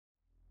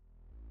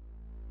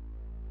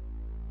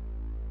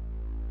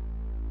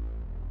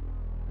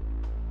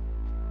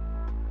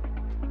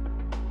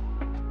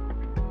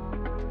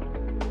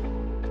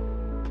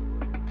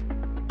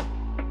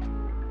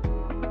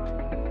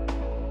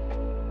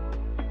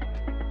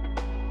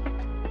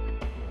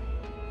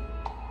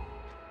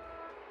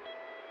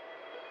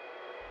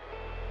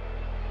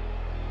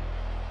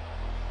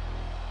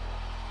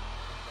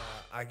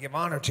I give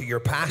honor to your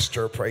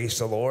pastor, praise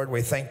the Lord.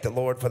 We thank the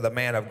Lord for the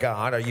man of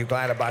God. Are you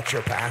glad about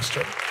your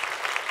pastor?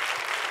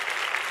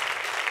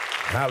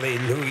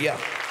 Hallelujah.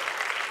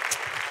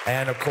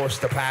 And of course,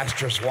 the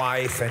pastor's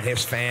wife and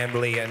his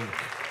family, and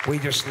we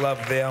just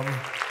love them.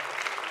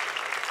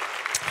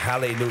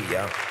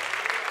 Hallelujah.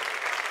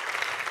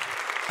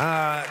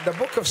 The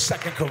book of 2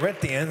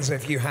 Corinthians,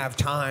 if you have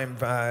time,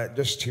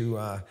 just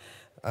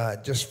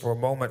for a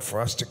moment for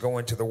us to go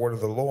into the word of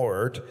the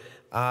Lord.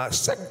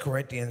 2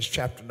 Corinthians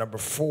chapter number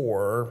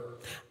 4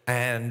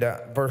 and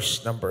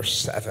verse number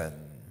 7.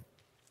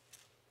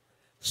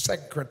 2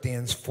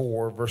 Corinthians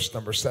 4 verse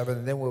number 7,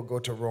 and then we'll go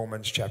to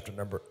Romans chapter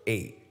number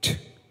 8.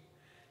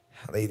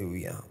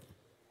 Hallelujah.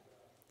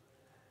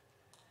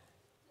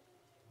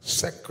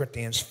 2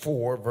 Corinthians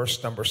 4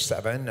 verse number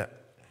 7.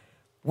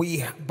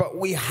 But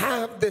we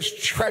have this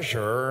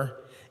treasure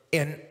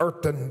in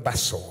earthen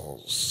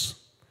vessels,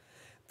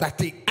 that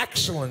the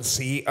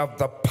excellency of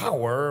the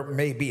power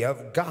may be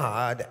of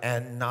God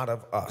and not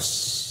of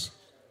us.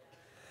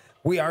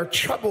 We are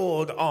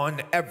troubled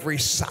on every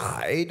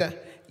side,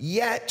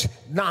 yet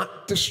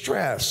not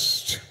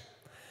distressed.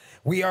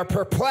 We are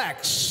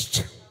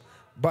perplexed,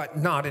 but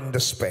not in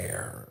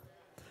despair.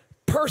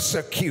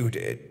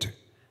 Persecuted,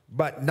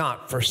 but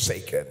not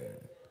forsaken.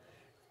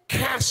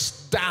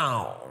 Cast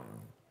down,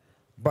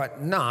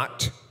 but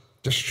not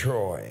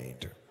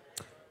destroyed.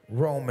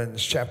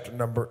 Romans chapter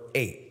number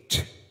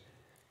 8.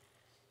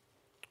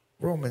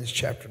 Romans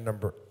chapter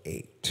number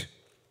 8,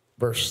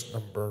 verse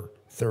number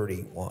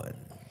 31.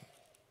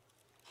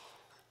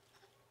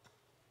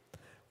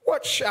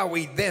 What shall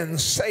we then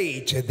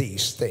say to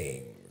these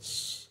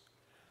things?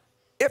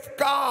 If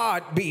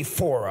God be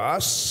for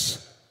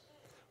us,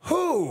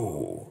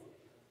 who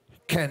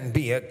can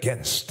be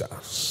against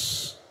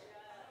us?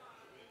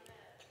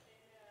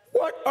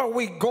 What are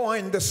we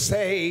going to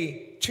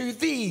say to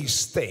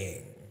these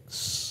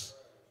things?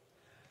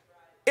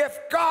 If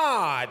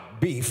God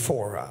be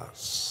for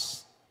us,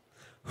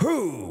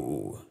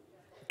 who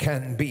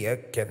can be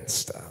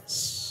against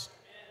us?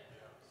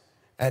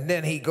 And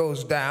then he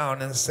goes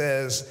down and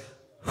says,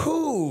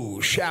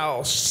 who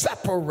shall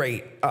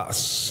separate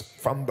us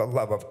from the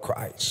love of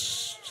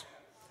Christ?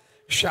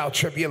 Shall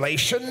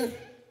tribulation,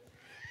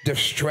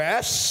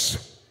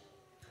 distress,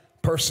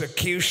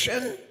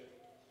 persecution,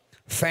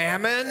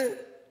 famine,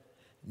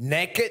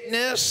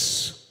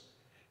 nakedness,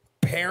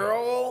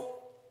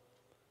 peril,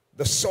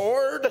 the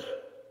sword?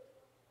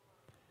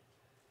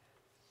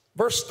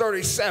 Verse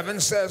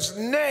 37 says,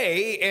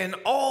 nay, in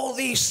all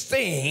these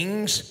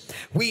things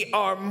we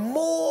are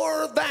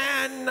more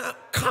than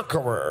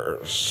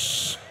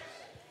conquerors.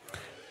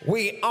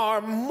 We are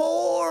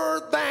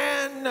more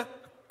than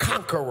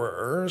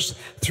conquerors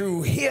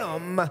through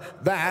him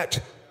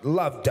that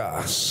loved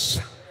us.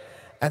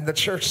 And the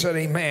church said,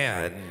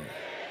 amen.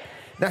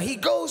 Now he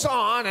goes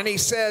on and he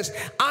says,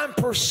 I'm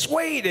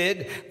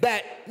persuaded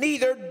that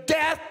neither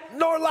death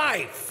nor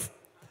life,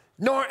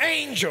 nor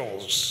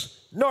angels,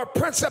 nor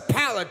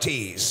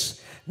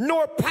principalities,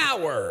 nor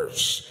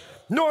powers,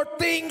 nor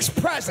things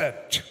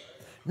present,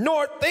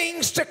 nor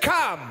things to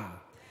come,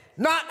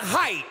 not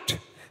height,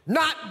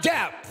 not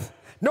depth,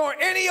 nor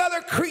any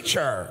other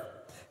creature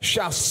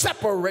shall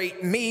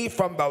separate me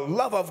from the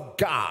love of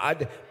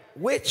God,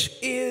 which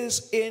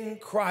is in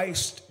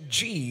Christ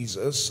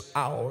Jesus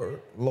our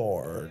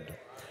Lord.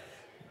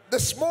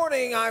 This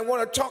morning I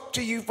want to talk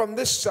to you from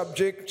this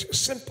subject,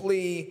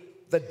 simply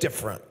the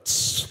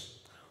difference.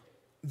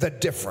 The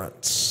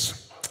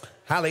difference.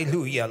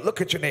 Hallelujah.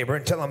 Look at your neighbor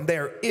and tell him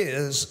there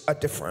is a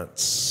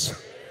difference.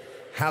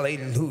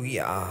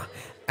 Hallelujah.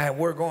 And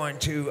we're going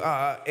to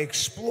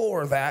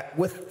explore that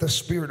with the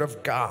Spirit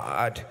of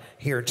God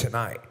here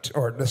tonight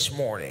or this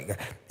morning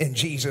in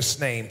Jesus'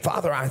 name.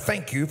 Father, I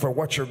thank you for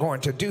what you're going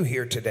to do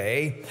here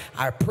today.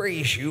 I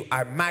praise you.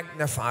 I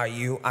magnify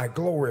you. I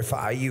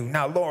glorify you.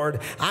 Now,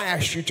 Lord, I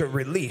ask you to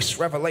release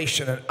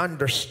revelation and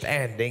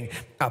understanding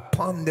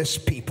upon this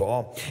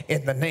people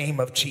in the name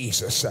of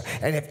Jesus.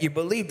 And if you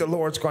believe the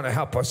Lord's going to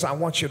help us, I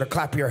want you to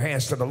clap your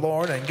hands to the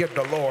Lord and give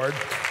the Lord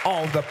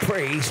all the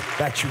praise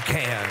that you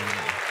can.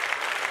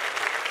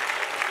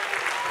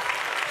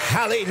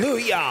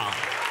 Hallelujah.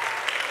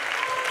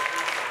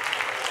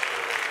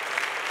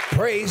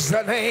 Praise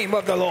the name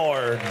of the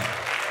Lord.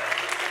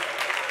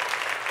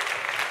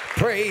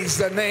 Praise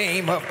the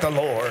name of the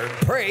Lord.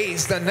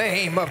 Praise the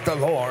name of the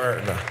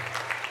Lord.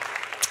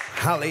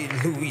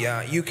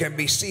 Hallelujah. You can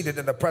be seated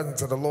in the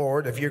presence of the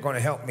Lord if you're going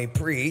to help me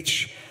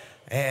preach.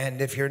 And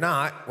if you're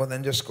not, well,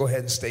 then just go ahead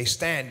and stay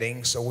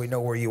standing so we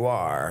know where you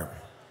are.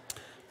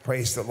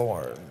 Praise the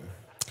Lord.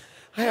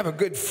 I have a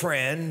good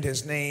friend.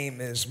 His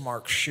name is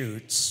Mark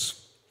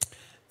Schutz,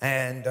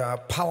 and a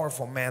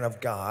powerful man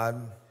of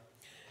God.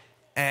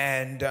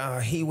 And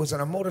he was in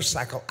a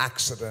motorcycle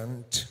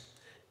accident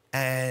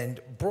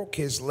and broke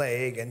his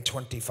leg in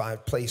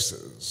 25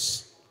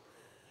 places.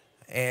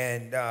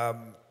 And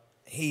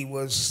he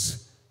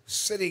was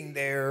sitting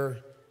there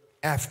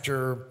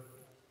after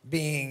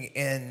being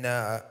in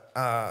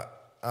a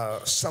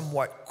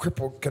somewhat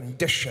crippled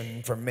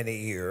condition for many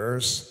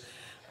years.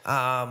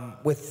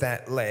 with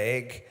that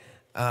leg.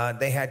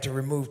 They had to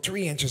remove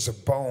 3 inches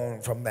of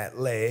bone from that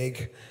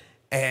leg.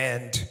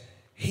 And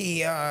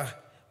he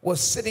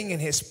was sitting in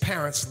his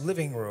parents'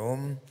 living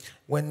room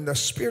when the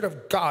Spirit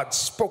of God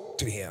spoke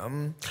to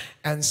him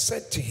and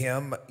said to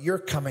him, "You're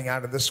coming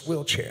out of this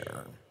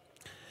wheelchair."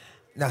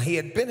 Now, he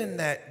had been in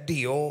that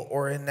deal,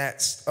 or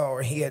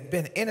he had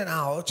been in and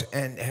out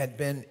and had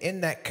been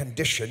in that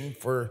condition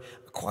for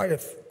quite a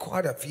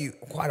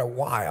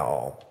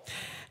while.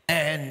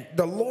 And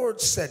the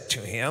Lord said to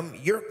him,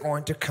 "You're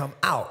going to come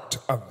out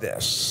of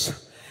this."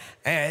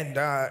 And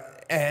are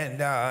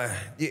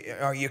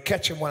you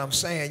catching what I'm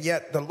saying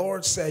yet? The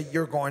Lord said,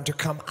 "You're going to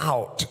come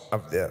out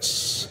of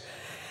this."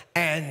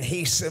 And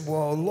he said,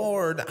 "Well,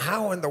 Lord,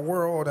 how in the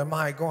world am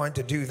I going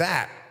to do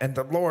that?" And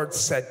the Lord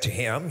said to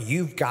him,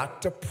 "You've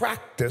got to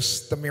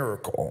practice the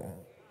miracle."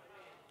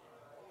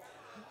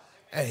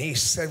 And he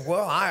said,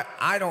 "Well,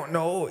 I don't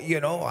know,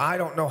 I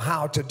don't know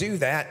how to do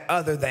that,"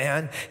 other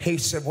than he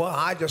said, "Well,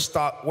 I just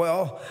thought,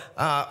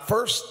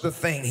 first the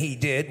thing he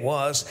did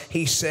was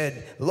he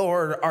said,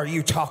 'Lord, are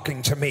you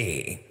talking to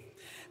me?'"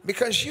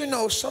 Because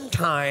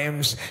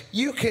sometimes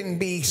you can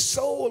be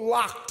so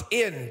locked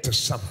into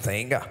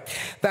something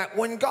that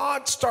when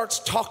God starts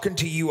talking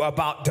to you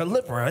about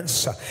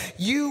deliverance,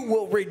 you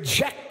will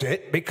reject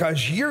it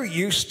because you're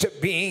used to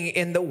being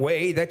in the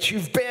way that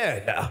you've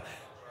been.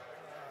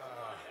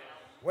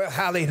 Well,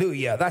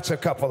 hallelujah. That's a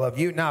couple of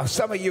you. Now,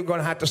 some of you are going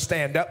to have to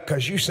stand up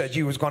because you said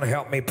you was going to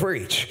help me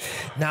preach.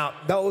 Now,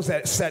 those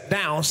that sat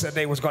down said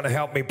they was going to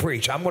help me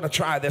preach. I'm going to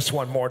try this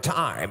one more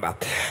time.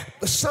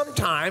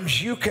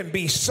 Sometimes you can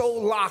be so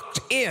locked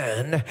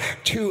in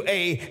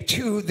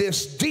to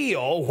this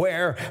deal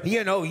where,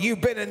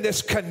 you've been in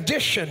this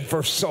condition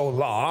for so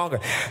long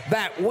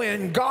that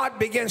when God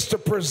begins to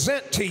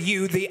present to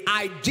you the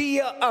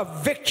idea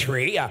of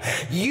victory,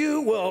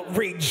 you will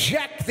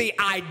reject the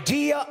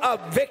idea of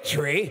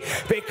victory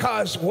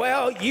because,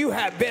 you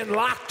have been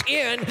locked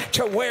in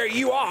to where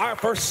you are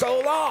for so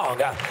long.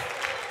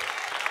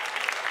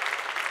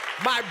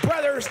 My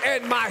brothers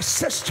and my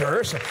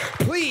sisters,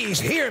 please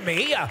hear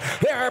me.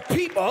 There are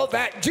people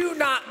that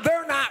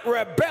they're not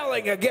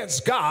rebelling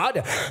against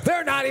God.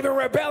 They're not even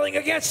rebelling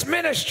against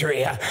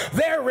ministry.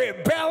 They're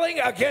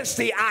rebelling against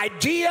the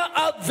idea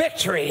of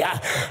victory.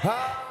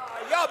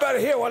 Y'all better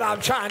hear what I'm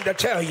trying to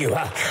tell you.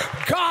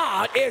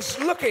 God is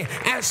looking.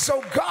 And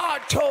so God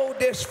told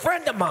this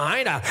friend of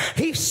mine,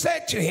 he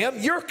said to him,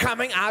 "You're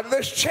coming out of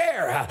this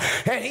chair."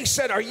 And he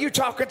said, "Are you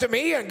talking to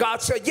me?" And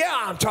God said, "Yeah,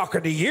 I'm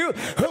talking to you.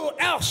 Who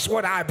else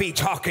would I be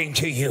talking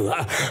to you?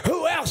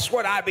 Who else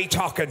would I be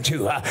talking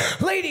to?"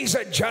 Ladies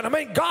and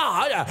gentlemen,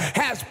 God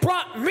has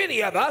brought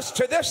many of us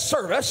to this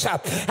service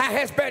and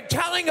has been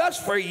telling us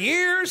for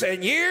years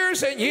and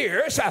years and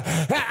years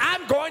that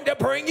I'm going to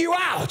bring you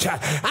out.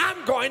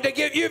 I'm going to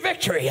give you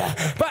victory.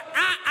 But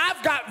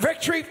I've got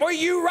victory for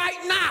you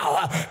right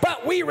now.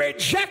 But we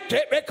reject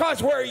it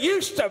because we're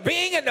used to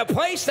being in the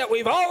place that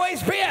we've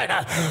always been.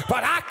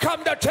 But I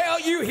come to tell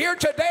you here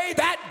today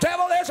that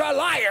devil is a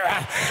liar.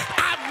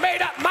 I've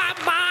made up my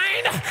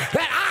mind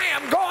that I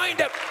am going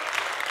to...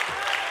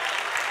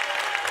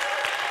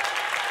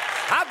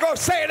 I'll go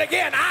say it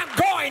again. I'm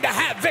going to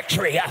have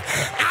victory.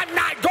 I'm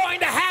not going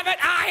to have it.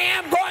 I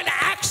am going to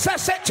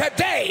access it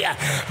today.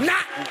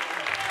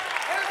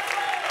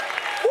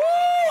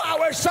 I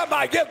wish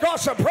somebody give God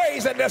some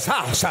praise in this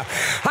house.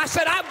 I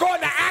said, I'm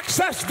going to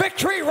access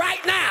victory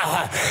right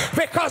now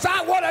because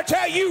I want to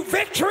tell you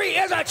victory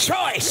is a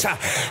choice.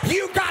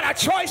 You got a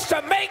choice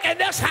to make in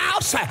this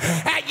house,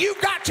 and you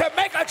got to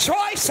make a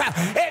choice.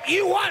 If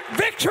you want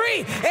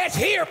victory, it's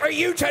here for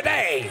you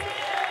today.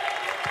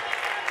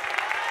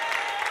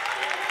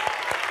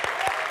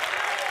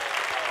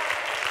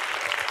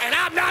 And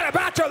I'm not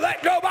about to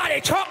let nobody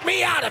talk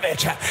me out of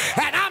it.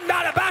 And I'm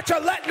not about to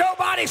let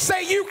nobody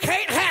say you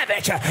can't have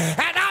it.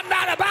 And I'm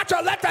not about to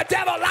let the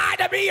devil lie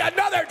to me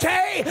another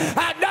day,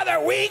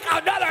 another week,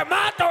 another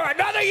month, or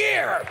another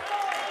year.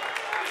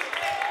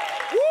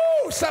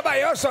 Woo! Somebody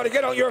else ought to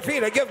get on your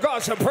feet and give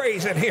God some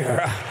praise in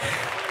here.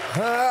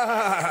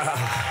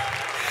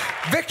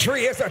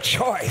 Victory is a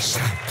choice.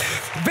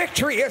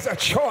 Victory is a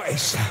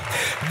choice.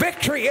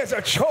 Victory is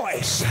a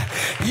choice.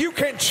 You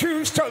can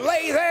choose to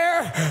lay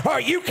there or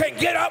you can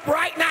get up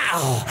right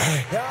now.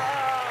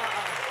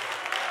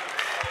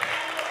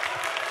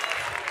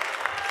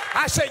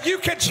 I said you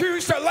can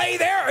choose to lay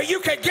there or you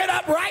can get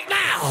up right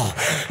now.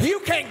 You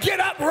can get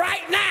up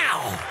right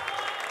now.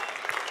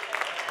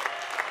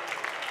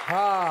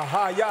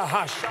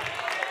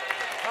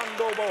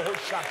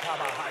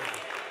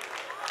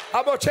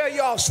 I'm going to tell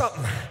y'all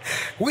something.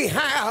 We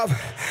have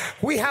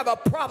We have a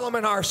problem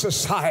in our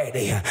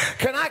society.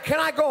 Can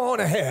I go on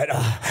ahead?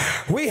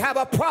 We have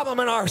a problem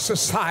in our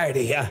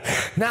society.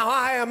 Now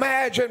I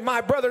imagine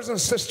my brothers and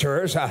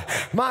sisters,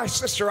 my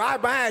sister, I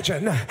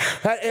imagine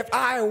that if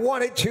I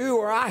wanted to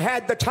or I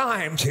had the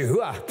time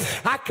to,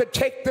 I could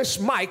take this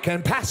mic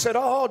and pass it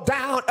all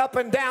down, up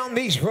and down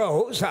these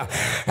rows,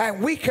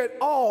 and we could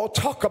all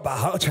talk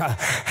about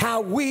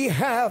how we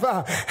have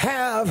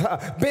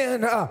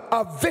been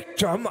a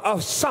victim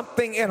of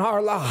something in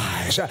our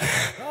lives.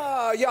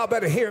 Y'all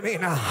better hear me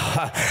now.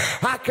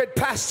 I could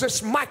pass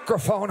this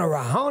microphone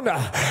around,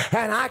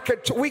 and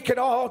we could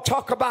all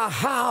talk about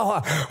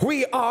how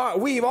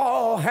we've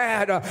all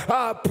had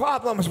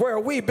problems where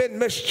we've been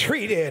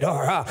mistreated,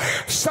 or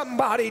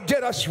somebody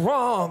did us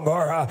wrong,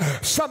 or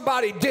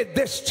somebody did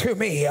this to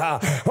me,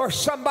 or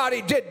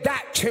somebody did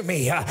that to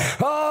me.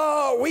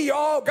 Oh, we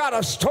all got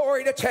a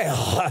story to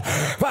tell.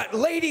 But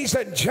ladies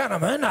and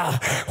gentlemen,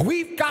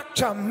 we've got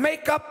to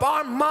make up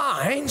our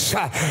minds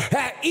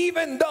that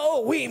even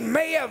though we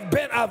may have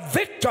been a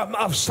victim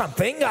of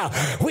something,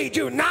 we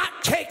do not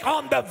take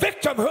on the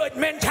victimhood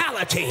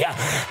mentality.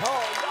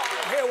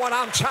 Oh, hear what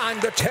I'm trying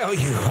to tell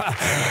you.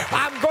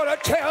 I'm going to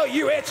tell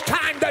you it's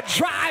time to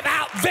drive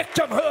out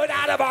victimhood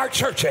out of our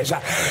churches.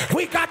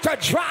 We got to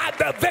drive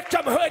the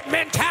victimhood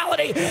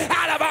mentality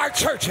out of our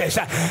churches.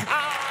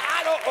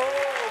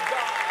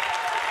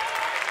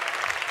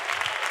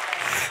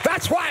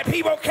 That's why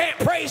people can't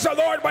praise the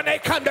Lord when they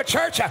come to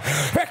church,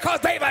 because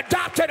they've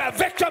adopted a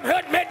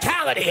victimhood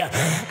mentality.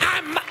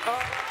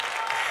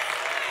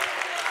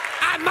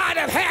 I might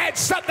have had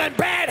something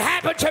bad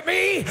happen to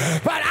me,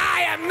 but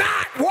I am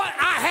not what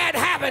I had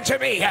happen to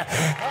me.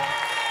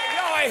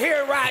 Y'all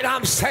hear right?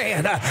 I'm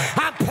saying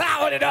I'm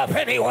plowing it up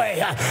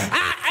anyway.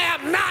 I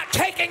am not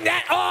taking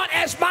that on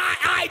as my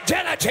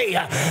identity.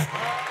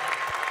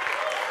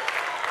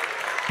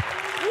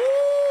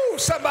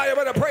 Somebody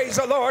better praise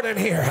the Lord in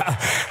here.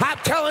 I'm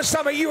telling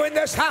some of you in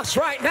this house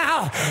right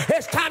now,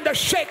 it's time to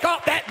shake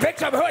off that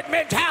victimhood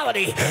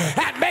mentality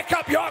and make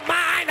up your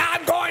mind.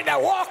 I'm going to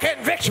walk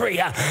in victory.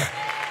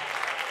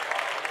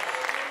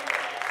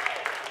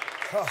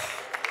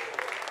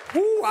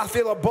 I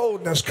feel a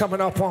boldness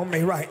coming up on me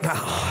right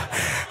now.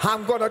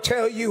 I'm going to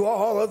tell you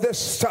all of this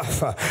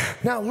stuff.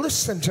 Now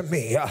listen to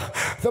me.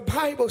 The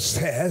Bible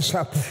says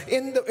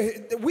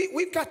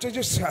we've got to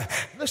just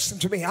listen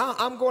to me.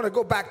 I'm going to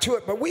go back to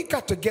it, but we've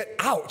got to get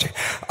out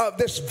of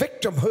this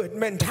victimhood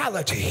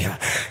mentality.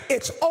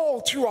 It's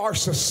all through our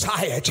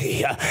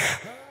society.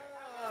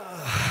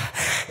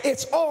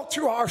 It's all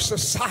through our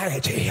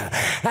society,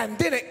 and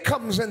then it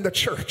comes in the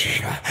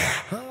church.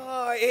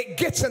 It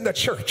gets in the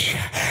church,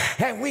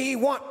 and we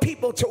want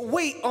people to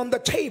wait on the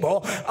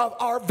table of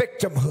our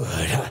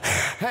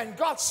victimhood. And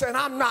God said,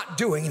 I'm not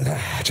doing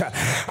that.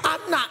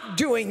 I'm not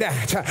doing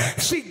that.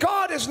 See,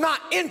 God is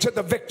not into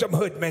the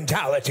victimhood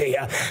mentality.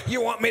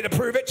 You want me to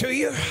prove it to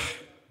you?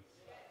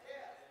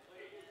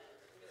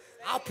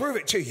 I'll prove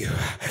it to you.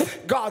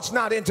 God's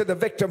not into the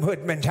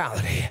victimhood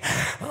mentality.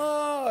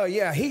 Oh,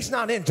 yeah, he's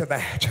not into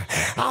that.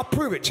 I'll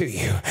prove it to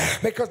you.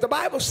 Because the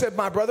Bible said,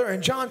 my brother,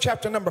 in John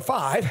chapter number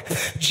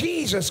 5,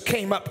 Jesus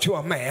came up to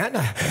a man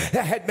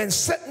that had been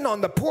sitting on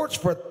the porch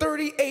for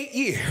 38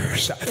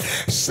 years.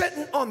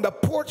 Sitting on the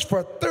porch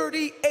for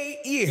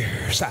 38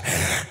 years.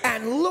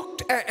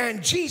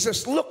 And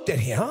Jesus looked at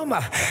him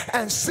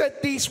and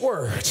said these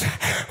words,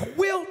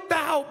 wilt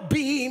thou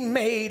be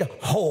made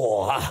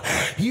whole?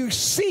 You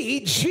see,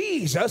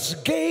 Jesus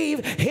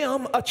gave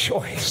him a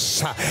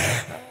choice.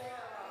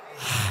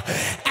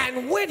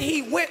 And when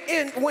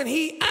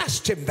he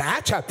asked him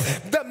that,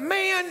 the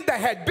man that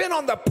had been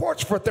on the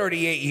porch for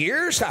 38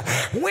 years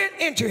went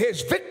into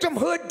his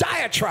victimhood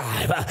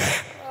diatribe.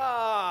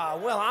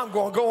 Well, I'm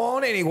going to go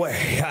on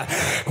anyway.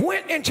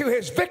 Went into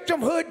his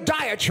victimhood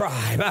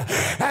diatribe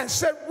and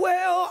said,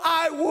 well,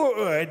 I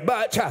would,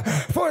 but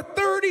for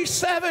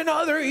 37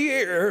 other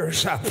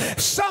years,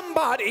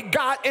 somebody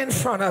got in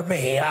front of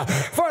me.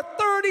 For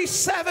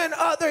 37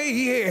 other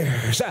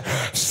years,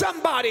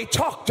 somebody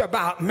talked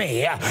about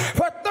me.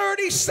 For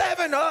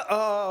 37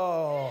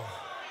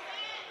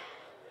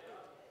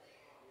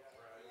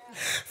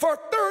 For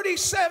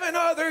 37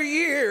 other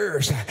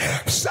years,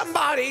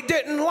 somebody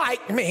didn't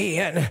like me,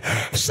 and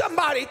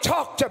somebody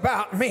talked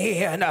about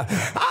me, and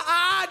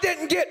I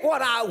didn't get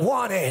what I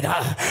wanted.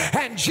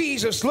 And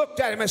Jesus looked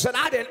at him and said,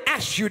 I didn't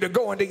ask you to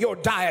go into your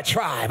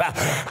diatribe.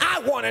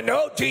 I want to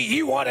know, do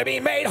you want to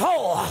be made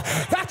whole?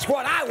 That's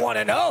what I want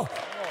to know.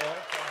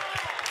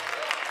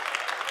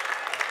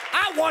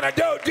 I want to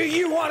know, do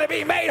you want to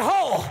be made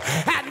whole?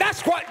 And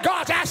that's what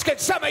God's asking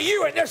some of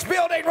you in this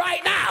building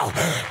right now.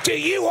 Do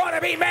you want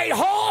to be made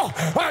whole,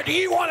 or do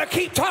you want to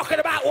keep talking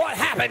about what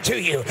happened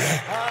to you?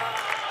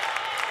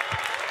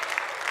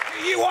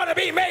 Do you want to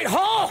be made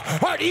whole,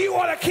 or do you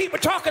want to keep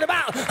talking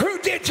about who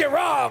did you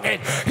wrong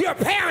and your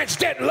parents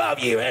didn't love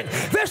you and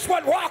this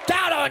one walked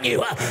out on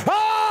you?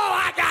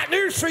 Oh, I got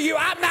news for you.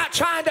 I'm not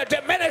trying to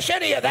diminish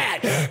any of that.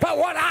 But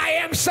what I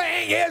am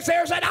saying is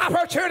there's an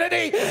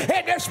opportunity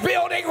in this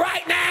building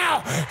right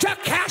now to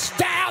cast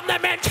down the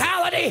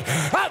mentality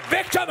of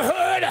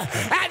victimhood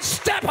and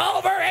step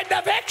over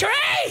into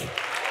victory.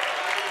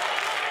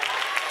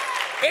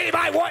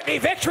 Anybody want any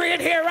victory in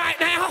here right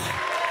now?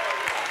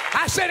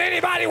 I said,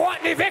 anybody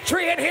want any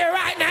victory in here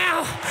right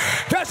now?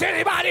 Does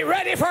anybody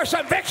ready for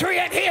some victory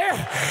in here?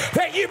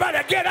 Then you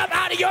better get up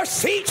out of your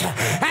seat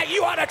and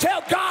you ought to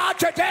tell God,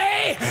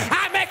 today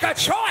I make a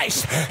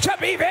choice to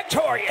be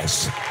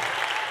victorious.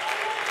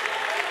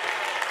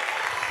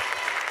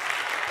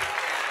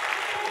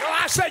 No,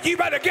 I said you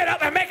better get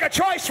up and make a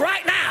choice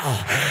right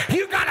now.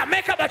 You got to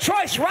make up a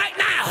choice right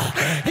now.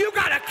 You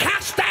got to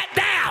cast that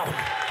down.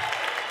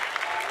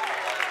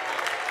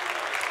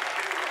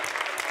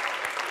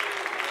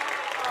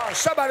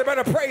 Somebody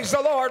better praise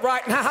the Lord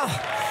right now.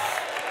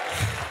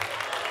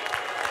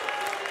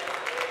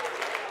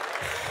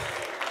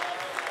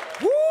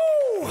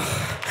 Woo!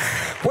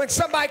 When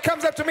somebody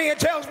comes up to me and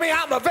tells me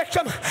I'm a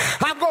victim,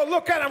 I'm going to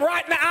look at them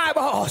right in the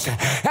eyeballs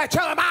and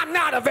tell them I'm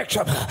not a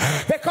victim,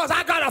 because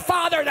I got a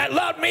Father that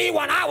loved me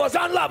when I was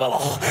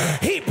unlovable.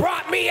 He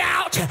brought me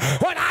out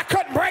when I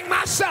couldn't bring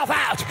myself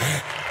out.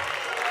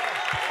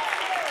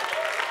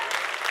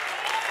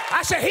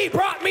 I said, he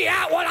brought me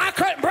out when I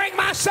couldn't bring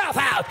myself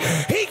out.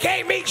 He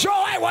gave me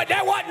joy when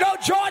there wasn't no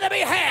joy to be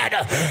had.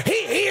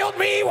 He healed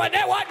me when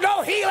there wasn't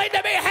no healing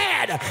to be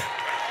had.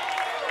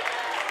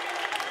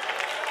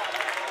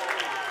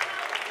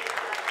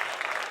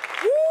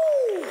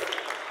 Woo!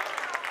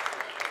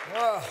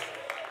 Oh,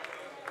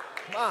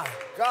 my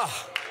God.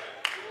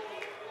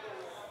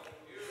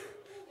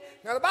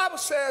 Now the Bible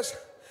says,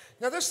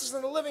 now this is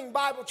in the Living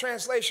Bible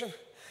translation,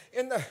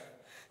 in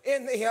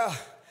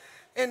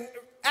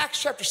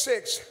Acts chapter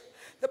 6,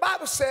 the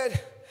Bible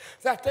said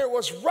that there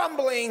was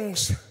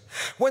rumblings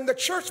when the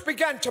church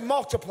began to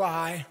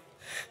multiply.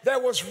 There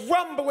was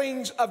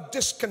rumblings of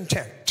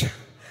discontent.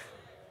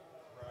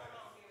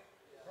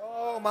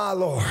 Oh my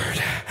Lord,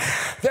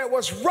 there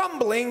was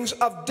rumblings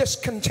of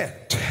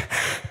discontent.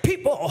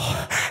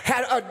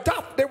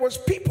 There was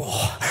people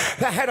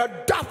that had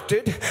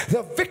adopted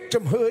the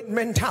victimhood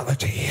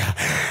mentality,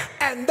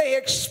 and they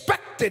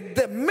expected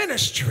the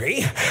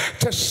ministry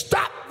to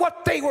stop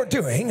what they were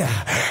doing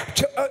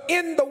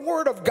in the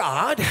Word of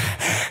God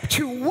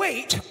to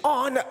wait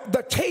on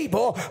the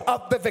table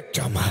of the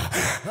victim.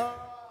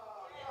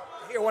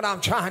 Hear what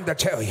I'm trying to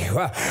tell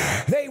you.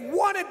 They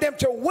wanted them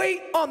to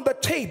wait on the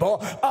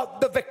table of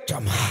the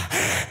victim.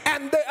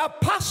 And the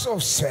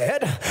apostles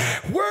said,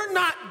 we're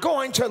not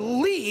going to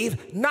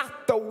leave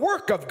not the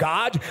work of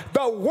God,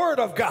 the Word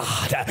of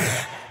God.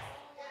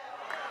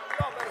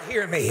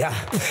 Hear me.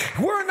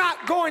 We're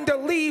not going to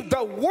leave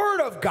the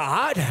Word of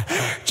God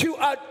to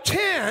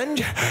attend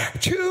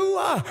to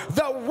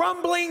the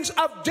rumblings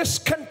of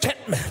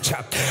discontentment.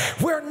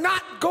 We're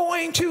not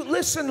going to,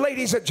 listen,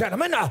 ladies and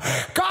gentlemen,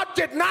 God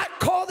did not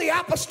call the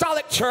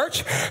apostolic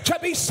church to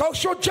be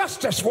social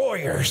justice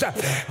warriors.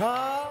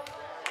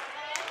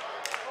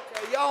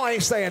 Y'all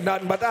ain't saying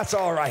nothing, but that's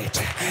all right.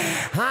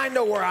 I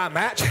know where I'm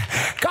at.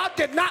 God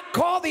did not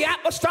call the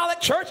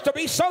apostolic church to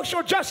be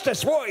social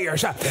justice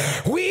warriors.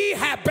 We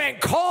have been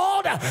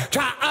called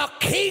to a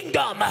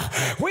kingdom.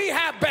 We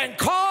have been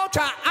called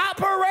to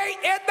operate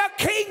in the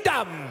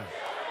kingdom.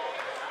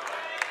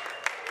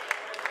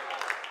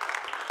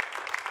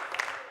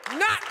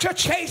 Not to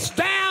chase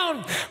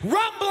down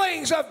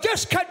rumblings of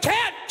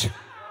discontent.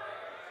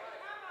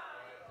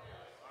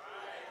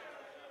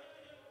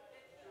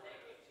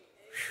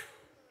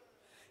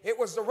 It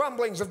was the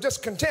rumblings of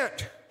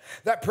discontent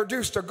that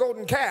produced a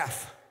golden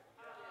calf.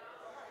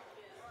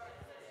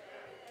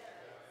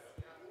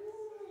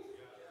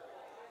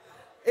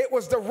 It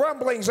was the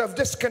rumblings of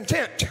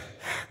discontent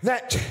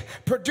that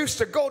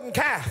produced a golden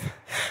calf.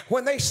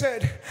 When they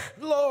said,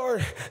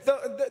 Lord,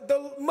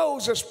 the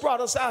Moses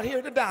brought us out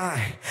here to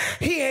die.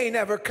 He ain't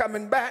ever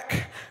coming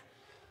back.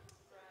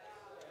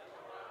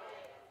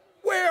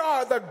 Where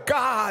are the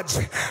gods?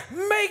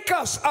 Make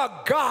us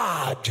a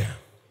god.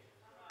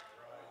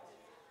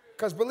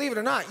 Because believe it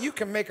or not, you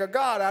can make a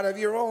god out of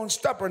your own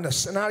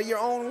stubbornness and out of your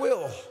own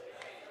will.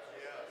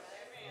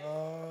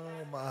 Oh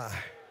my.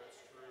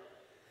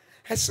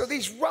 And so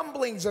these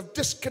rumblings of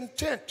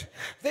discontent,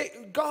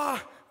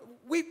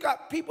 we've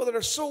got people that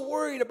are so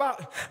worried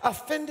about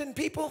offending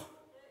people.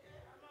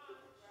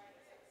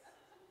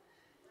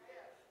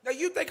 Now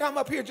you think I'm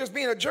up here just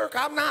being a jerk?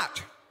 I'm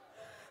not.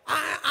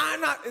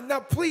 I'm not, now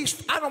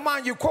please, I don't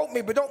mind you quote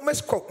me, but don't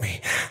misquote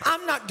me.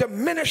 I'm not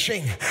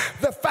diminishing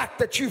the fact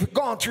that you've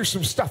gone through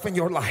some stuff in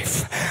your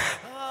life.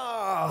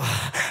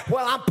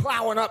 Well, I'm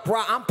plowing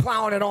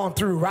it on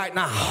through right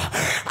now.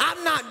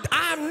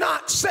 I'm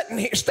not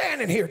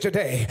standing here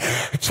today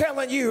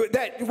telling you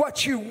that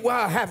what you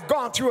have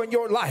gone through in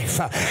your life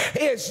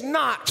is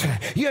not,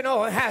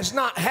 has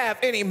not have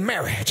any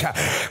merit.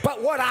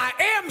 But what I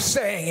am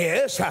saying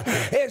is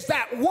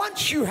that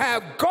once you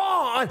have gone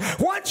on,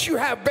 once you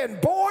have been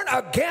born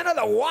again of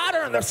the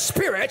water and the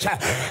Spirit,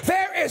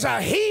 there is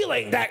a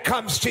healing that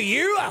comes to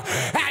you,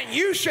 and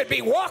you should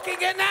be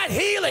walking in that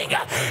healing.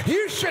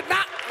 You should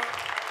not.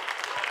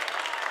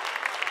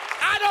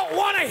 I don't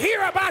want to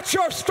hear about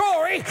your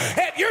story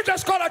if you're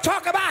just going to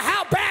talk about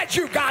how bad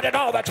you got it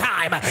all the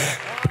time.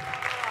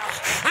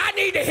 I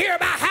need to hear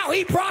about how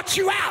he brought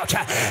you out.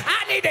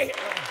 I need to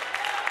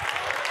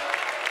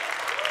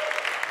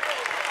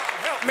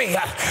help me.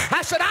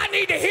 I said, I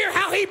need to hear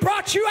how he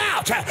brought you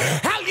out,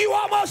 how you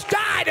almost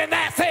died in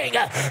that thing.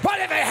 But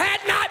if it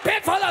had not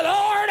been for the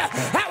Lord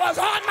that was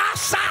on my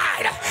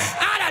side,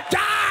 I'd have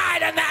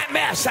died in that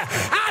mess.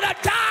 I'd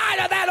have died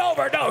of that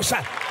overdose.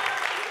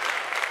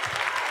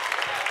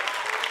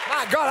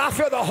 My God, I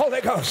feel the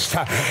Holy Ghost.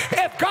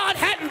 If God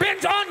hadn't been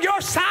on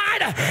your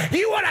side,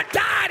 you would have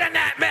died in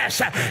that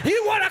mess.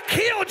 You would have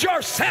killed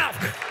yourself.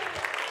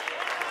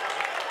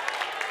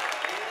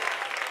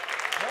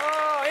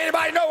 Oh,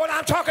 anybody know what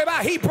I'm talking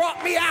about? He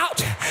brought me out.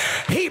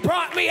 He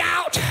brought me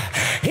out.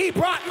 He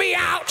brought me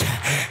out.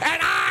 And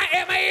I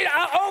am an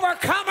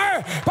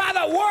overcomer by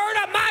the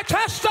word of my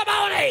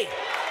testimony.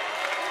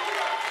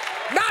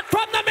 Not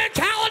from the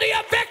mentality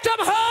of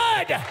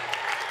victimhood.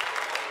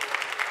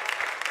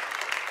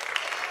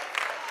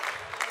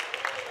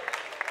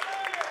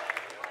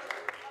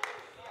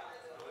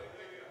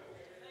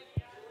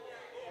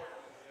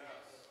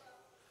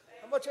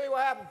 I'm going to tell you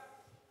what happened.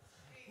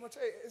 I'm going to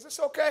tell you, is this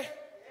okay?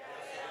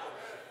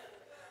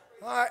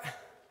 All right.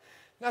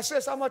 Now,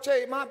 sis, I'm going to tell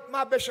you,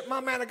 my bishop,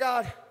 my man of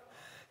God,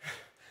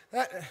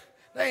 there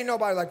ain't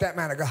nobody like that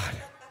man of God.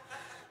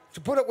 To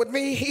put up with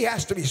me, he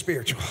has to be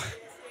spiritual.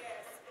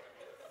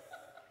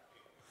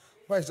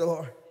 Praise the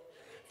Lord.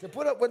 To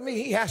put up with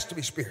me, he has to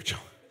be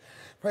spiritual.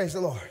 Praise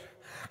the Lord.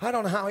 I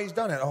don't know how he's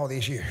done it all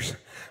these years.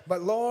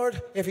 But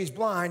Lord, if he's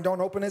blind,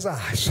 don't open his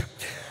eyes.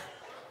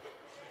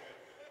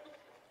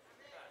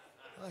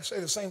 I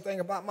say the same thing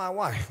about my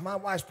wife. My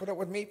wife's put up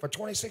with me for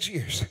 26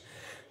 years.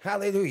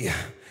 Hallelujah.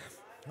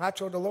 I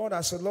told the Lord,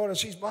 I said, Lord, if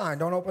she's blind,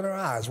 don't open her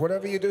eyes.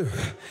 Whatever you do,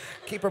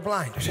 keep her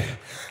blinded.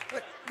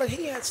 But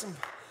he had some,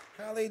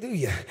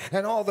 hallelujah.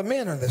 And all the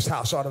men in this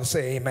house ought to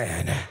say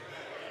amen.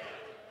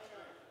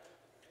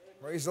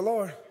 Praise the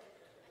Lord.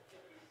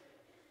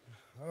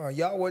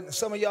 Oh,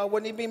 some of y'all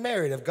wouldn't even be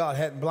married if God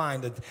hadn't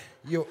blinded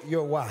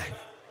your wife.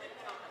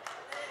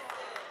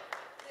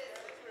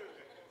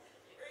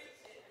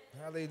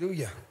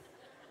 Hallelujah.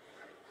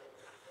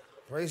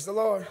 Praise the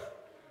Lord.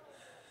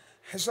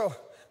 And so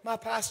my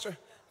pastor,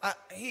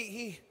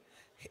 he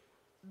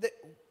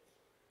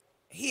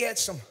had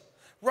some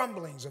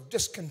rumblings of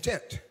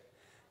discontent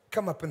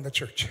come up in the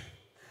church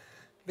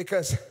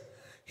because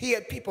he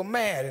had people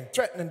mad and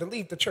threatening to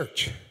leave the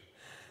church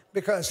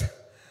because,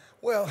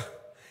 well,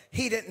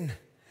 he didn't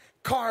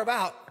carve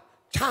out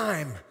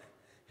time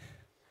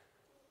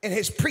in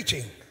his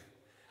preaching.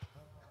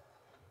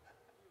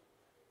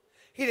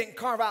 He didn't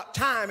carve out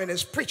time in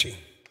his preaching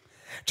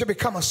to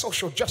become a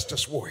social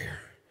justice warrior.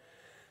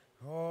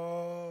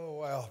 Oh,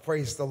 well,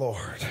 praise the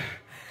Lord.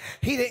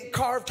 He didn't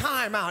carve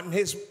time out in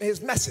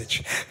his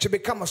message to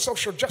become a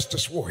social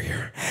justice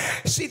warrior.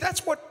 See,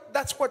 that's what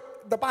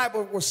the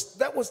Bible was,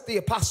 that was the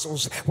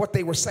apostles, what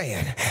they were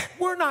saying.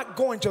 We're not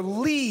going to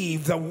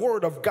leave the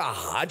word of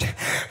God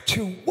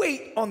to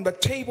wait on the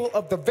table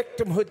of the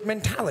victimhood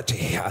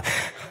mentality.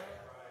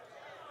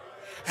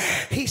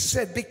 He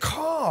said,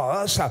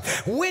 because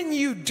when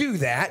you do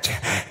that,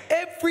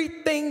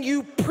 everything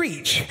you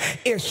preach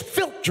is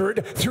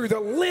filtered through the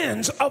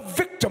lens of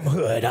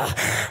victimhood.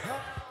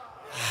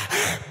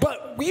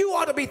 But you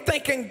ought to be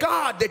thanking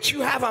God that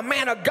you have a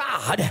man of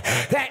God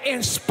that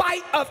in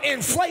spite of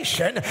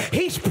inflation,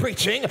 he's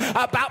preaching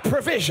about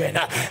provision.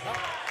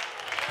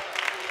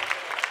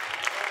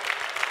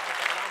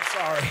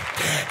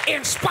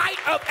 In spite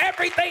of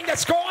everything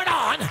that's going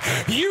on,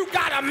 you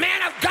got a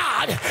man of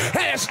God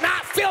that is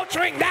not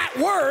filtering that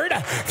word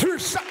through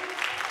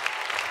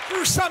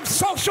some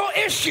social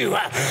issue.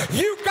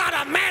 You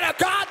got a man of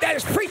God that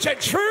is preaching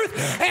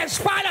truth in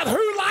spite of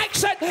who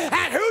likes it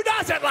and who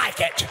doesn't like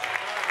it.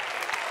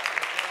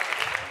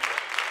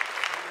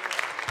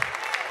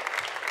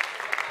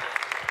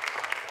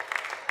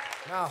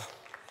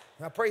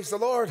 Now praise the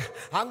Lord.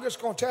 I'm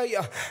just going to tell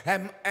you,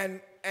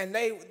 and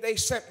they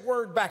sent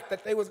word back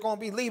that they was going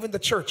to be leaving the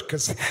church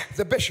because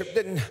the bishop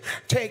didn't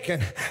take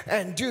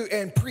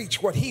and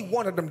preach what he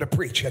wanted them to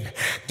preach and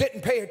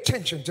didn't pay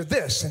attention to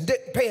this and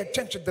didn't pay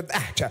attention to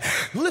that.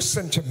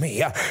 Listen to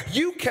me.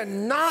 You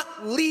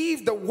cannot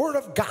leave the word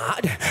of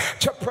God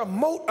to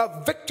promote a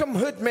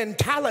victimhood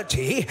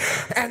mentality,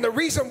 and the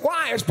reason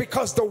why is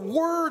because the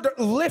word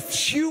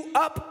lifts you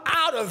up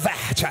out of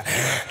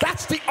that.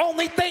 That's the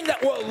only thing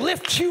that will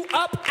lift you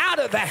up out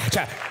of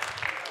that.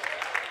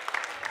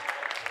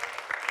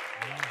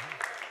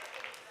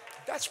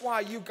 That's why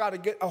you've got to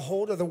get a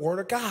hold of the Word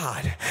of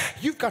God.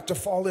 You've got to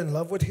fall in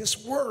love with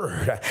His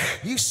Word.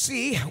 You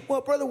see,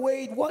 well, Brother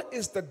Wade, what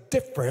is the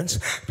difference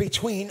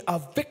between a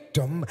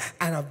victim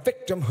and a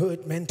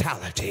victimhood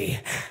mentality?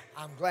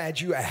 I'm glad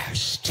you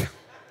asked.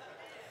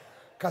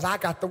 because I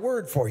got the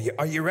word for you.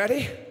 Are you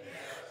ready?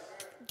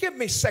 Give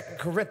me 2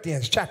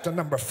 Corinthians chapter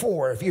number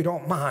 4, if you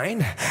don't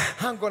mind.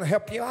 I'm going to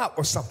help you out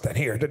with something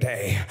here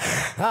today.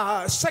 2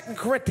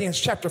 Corinthians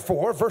chapter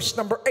 4, verse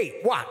number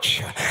 8.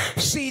 Watch.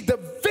 See, the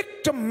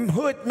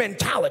victimhood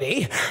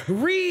mentality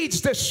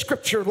reads the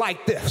scripture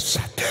like this.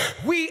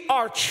 We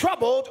are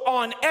troubled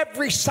on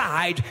every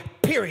side,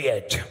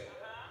 period.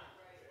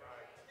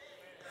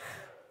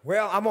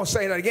 Well, I'm going to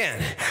say that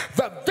again.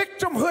 The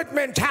victimhood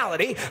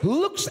mentality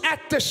looks at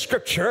this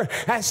scripture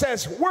and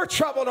says, we're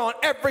troubled on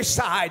every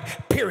side,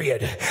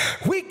 period.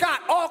 We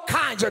got all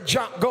kinds of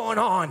junk going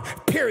on,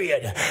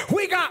 period.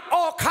 We got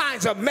all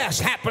kinds of mess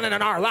happening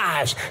in our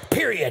lives,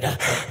 period.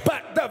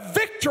 But the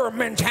victor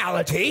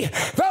mentality,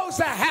 those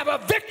that have a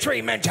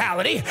victory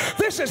mentality,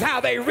 this is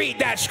how they read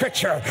that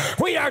scripture.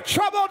 We are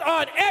troubled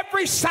on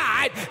every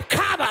side,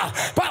 comma,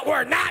 but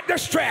we're not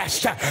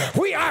distressed.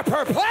 We are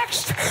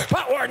perplexed,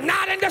 but we're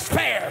not in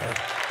despair.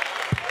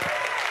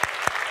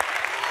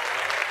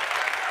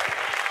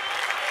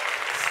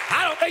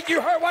 I don't think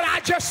you heard what I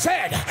just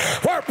said.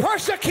 We're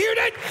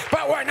persecuted,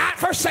 but we're not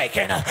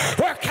forsaken.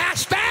 We're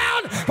cast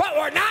down, but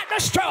we're not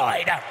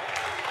destroyed.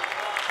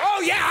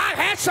 Oh yeah, I've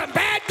had some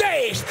bad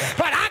days,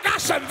 but I got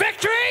some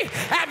victory,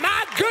 and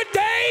my good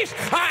days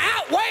are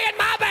outweighing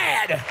my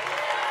bad.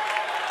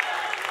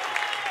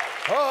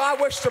 Oh, I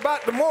wish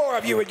about the more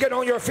of you would get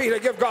on your feet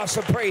and give God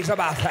some praise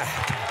about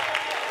that.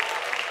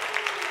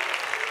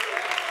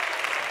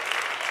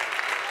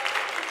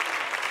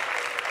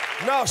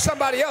 No,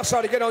 somebody else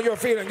ought to get on your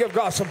feet and give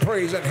God some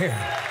praise in here.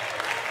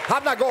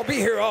 I'm not going to be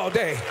here all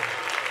day.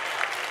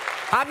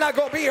 I'm not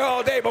going to be here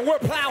all day, but we're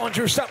plowing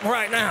through something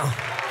right now.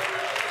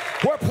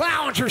 We're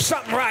plowing through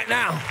something right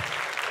now.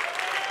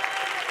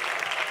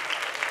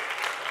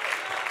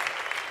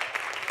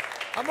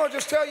 I'm going to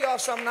just tell y'all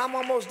something. I'm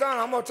almost done.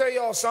 I'm going to tell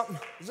y'all something.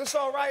 Is this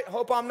all right? I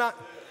hope I'm not.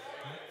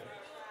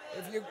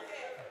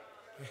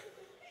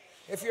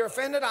 If you're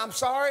offended, I'm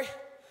sorry.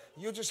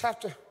 You just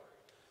have to,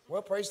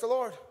 well, praise the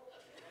Lord.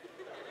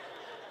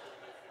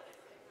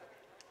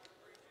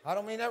 I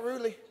don't mean that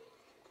rudely.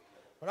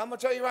 But I'm going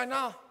to tell you right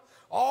now,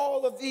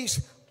 all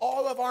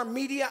of our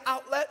media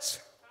outlets,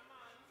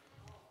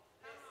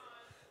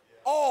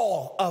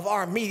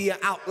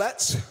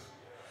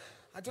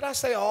 did I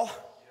say all?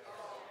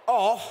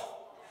 All,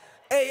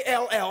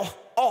 A-L-L,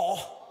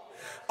 all,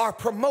 are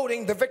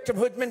promoting the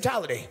victimhood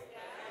mentality.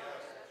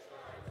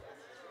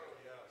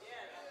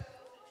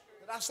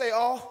 Did I say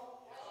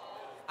all?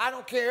 I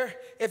don't care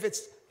if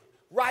it's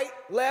right,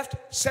 left,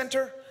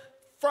 center,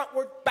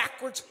 frontward,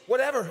 backwards,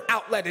 whatever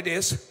outlet it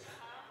is,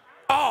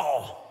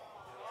 all.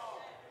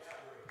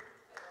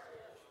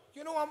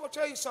 You know, I'm going to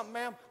tell you something,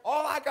 ma'am.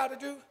 All I got to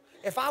do,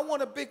 if I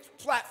want a big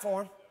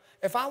platform,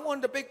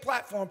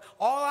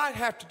 all I'd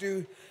have to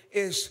do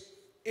is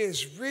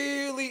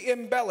really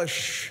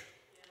embellish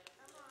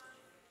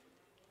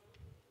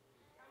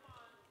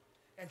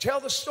and tell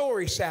the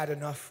story sad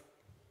enough.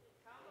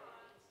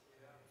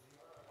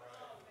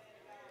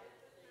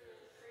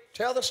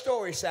 Tell the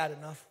story sad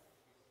enough.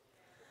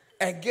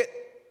 And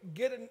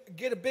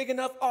get a big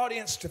enough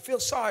audience to feel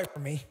sorry for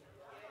me.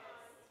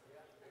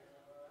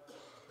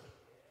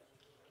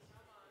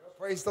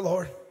 Praise the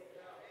Lord.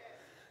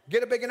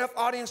 Get a big enough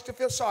audience to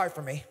feel sorry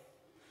for me.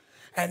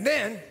 And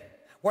then,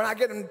 when I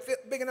get a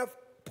big enough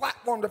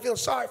platform to feel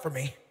sorry for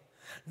me,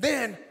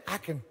 then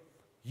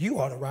you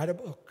ought to write a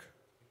book.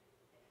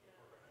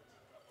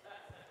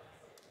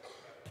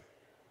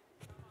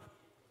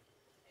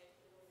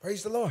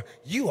 Praise the Lord.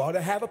 You ought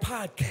to have a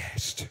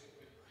podcast.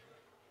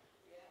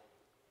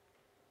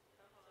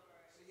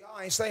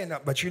 I ain't saying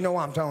that, but you know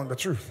I'm telling the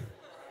truth.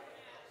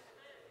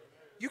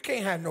 You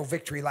can't have no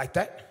victory like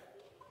that.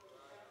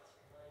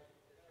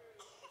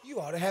 You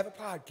ought to have a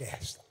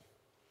podcast.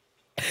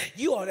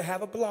 You ought to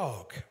have a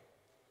blog.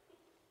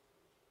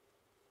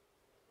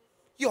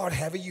 You ought to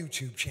have a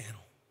YouTube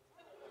channel.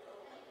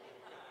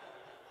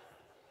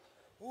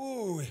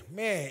 Ooh,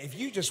 man, if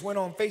you just went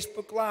on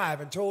Facebook Live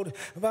and told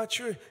about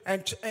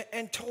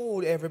and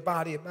told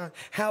everybody about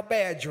how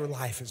bad your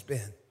life has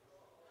been.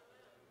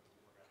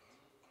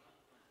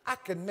 I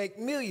can make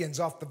millions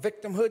off the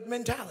victimhood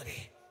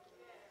mentality.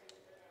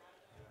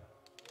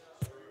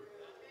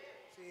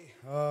 See,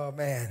 oh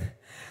man.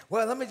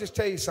 Well, let me just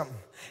tell you something.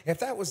 If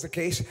that was the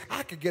case,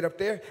 I could get up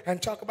there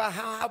and talk about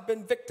how I've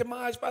been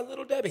victimized by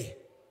Little Debbie.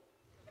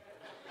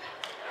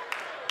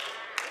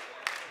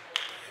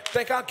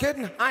 Think I'm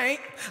kidding? I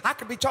ain't. I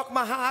could be talking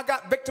about how I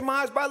got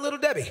victimized by Little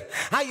Debbie.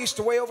 I used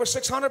to weigh over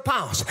 600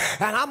 pounds.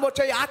 And I'm going to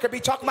tell you, I could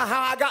be talking about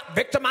how I got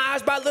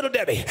victimized by Little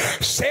Debbie.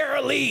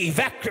 Sarah Lee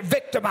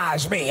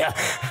victimized me.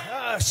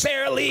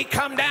 Sarah Lee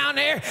come down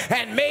there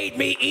and made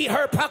me eat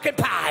her pumpkin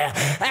pie.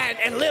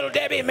 And Little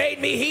Debbie made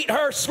me eat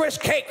her Swiss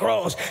cake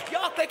rolls.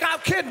 Y'all think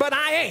I'm kidding, but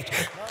I ain't.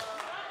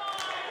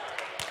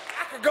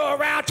 Go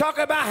around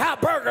talking about how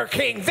Burger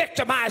King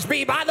victimized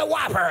me by the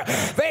Whopper.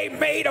 They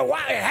made a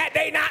Whopper. Had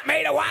they not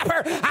made a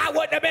Whopper, I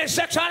wouldn't have been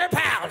 600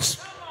 pounds.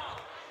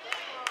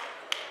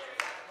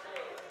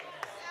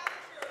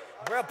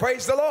 Well,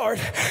 praise the Lord.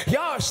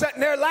 Y'all are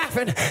sitting there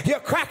laughing. You're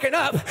cracking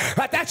up.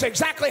 But that's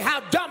exactly how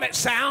dumb it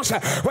sounds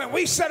when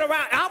we sit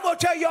around. I'm going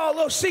to tell you all a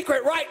little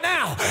secret right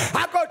now.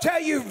 I'm going to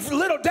tell you,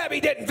 little Debbie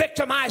didn't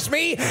victimize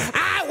me.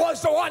 I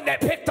was the one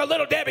that picked the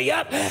little Debbie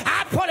up.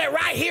 I put it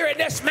right here in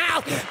this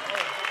mouth.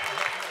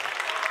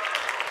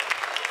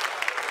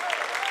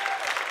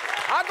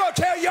 I'm going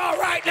to tell y'all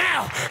right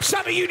now,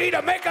 some of you need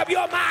to make up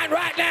your mind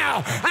right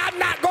now. I'm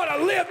not going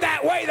to live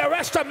that way the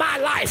rest of my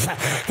life.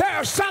 There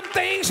are some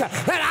things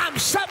that I'm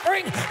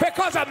suffering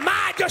because of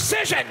my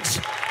decisions.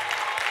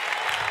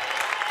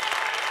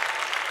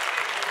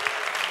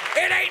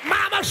 It ain't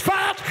mama's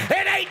fault.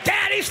 It ain't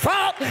daddy's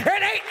fault. It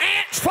ain't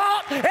aunt's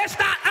fault. It's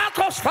not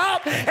uncle's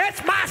fault.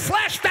 It's my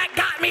flesh that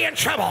got me in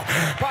trouble.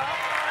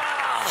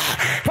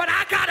 But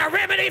I got a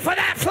remedy for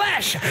that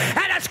flesh,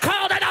 and it's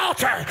called an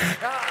altar.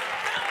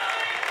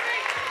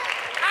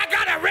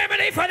 Got a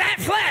remedy for that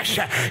flesh.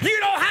 You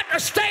don't have to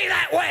stay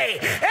that way.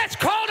 It's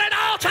called an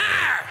altar.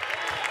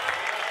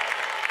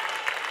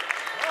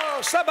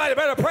 Oh, somebody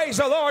better praise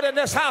the Lord in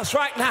this house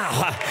right now.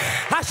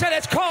 I said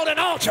it's called an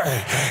altar.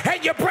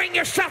 And you bring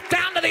yourself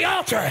down to the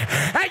altar,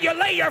 and you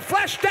lay your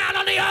flesh down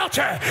on the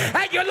altar,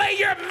 and you lay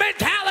your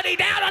mentality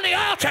down on the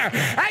altar,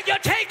 and you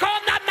take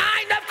on the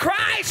mind of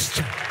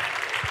Christ.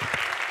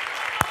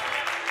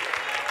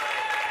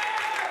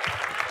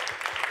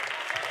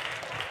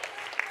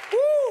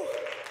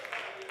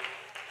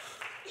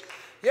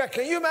 Yeah,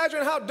 can you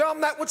imagine how dumb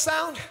that would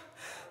sound?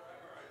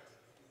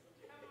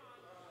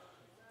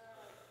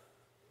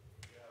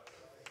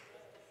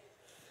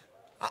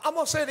 I'm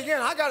going to say it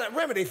again. I got a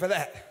remedy for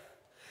that.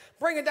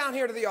 Bring it down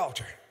here to the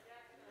altar.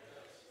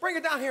 Bring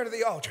it down here to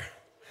the altar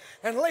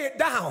and lay it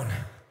down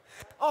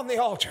on the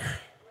altar.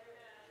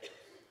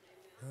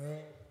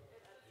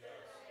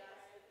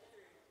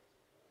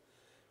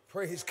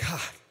 Praise God.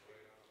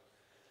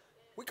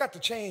 We got to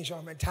change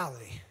our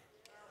mentality.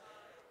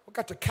 We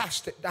got to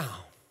cast it down.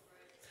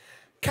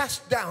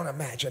 Cast down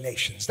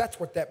imaginations. That's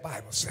what that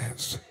Bible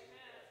says.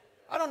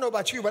 I don't know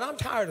about you, but I'm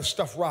tired of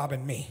stuff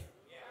robbing me.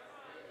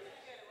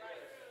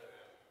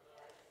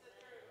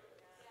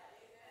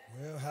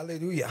 Well,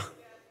 hallelujah.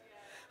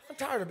 I'm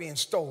tired of being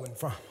stolen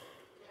from.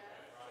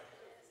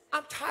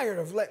 I'm tired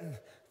of letting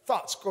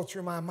thoughts go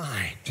through my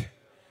mind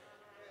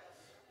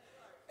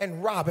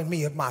and robbing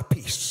me of my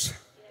peace.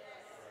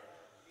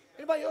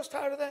 Anybody else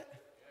tired of that?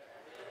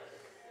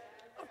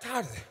 I'm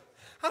tired of it.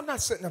 I'm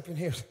not sitting up in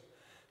here.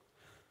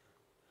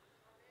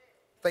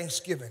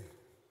 Thanksgiving.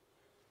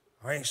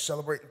 I ain't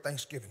celebrating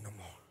Thanksgiving no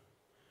more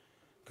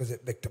because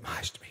it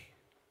victimized me.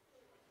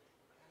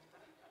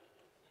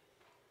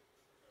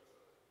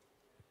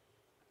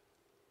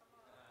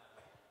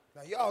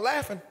 Now, y'all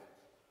laughing,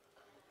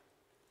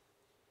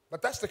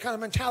 but that's the kind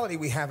of mentality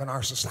we have in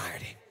our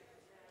society.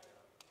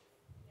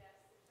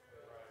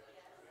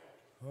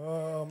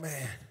 Oh,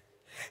 man.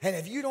 And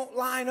if you don't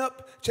line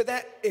up to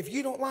that, if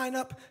you don't line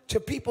up to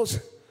people's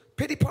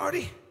pity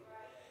party,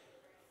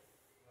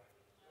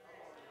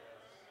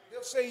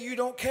 they'll say you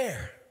don't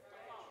care.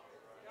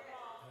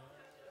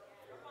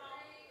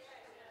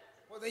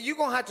 Well, then you're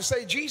going to have to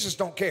say Jesus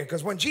don't care,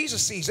 because when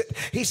Jesus sees it,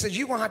 he says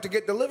you're going to have to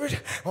get delivered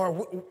or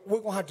we're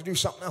going to have to do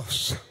something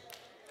else.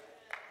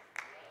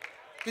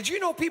 Did you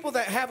know people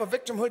that have a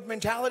victimhood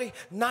mentality,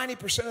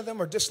 90% of them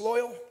are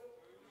disloyal?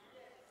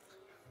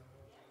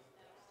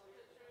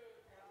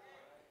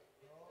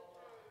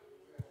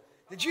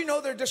 Did you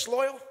know they're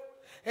disloyal?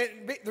 And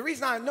the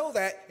reason I know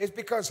that is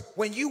because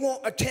when you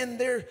won't attend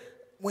their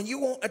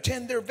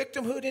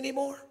victimhood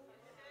anymore,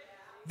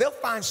 they'll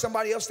find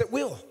somebody else that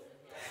will.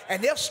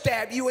 And they'll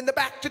stab you in the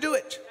back to do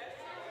it.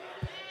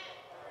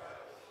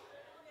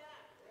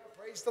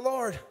 Praise the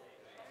Lord.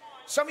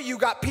 Some of you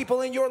got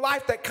people in your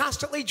life that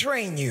constantly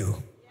drain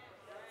you.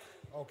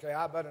 Okay,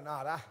 I better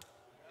not. I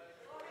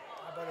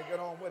better get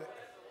on with it.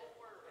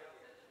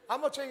 I'm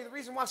going to tell you the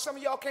reason why some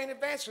of y'all can't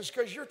advance is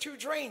because you're too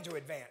drained to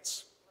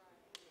advance.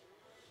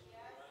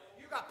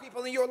 You got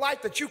people in your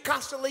life that you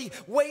constantly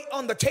wait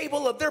on the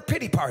table of their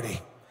pity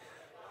party.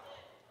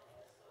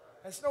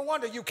 It's no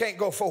wonder you can't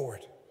go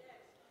forward.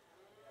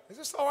 Is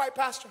this all right,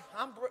 Pastor?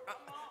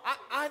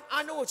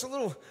 I know it's a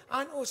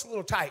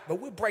little tight, but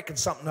we're breaking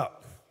something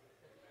up.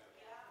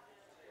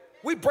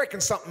 We're breaking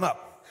something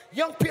up.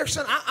 Young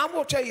Pearson, I'm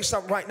going to tell you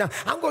something right now.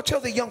 I'm going to tell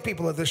the young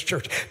people of this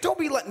church, don't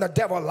be letting the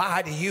devil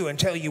lie to you and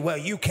tell you, well,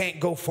 you can't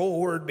go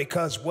forward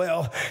because,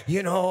 well,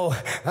 you know,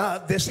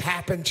 this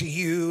happened to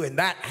you and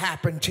that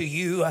happened to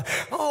you.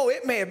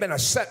 It may have been a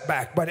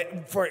setback,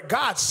 but for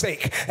God's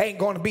sake, ain't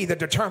going to be the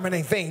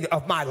determining thing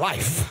of my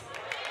life.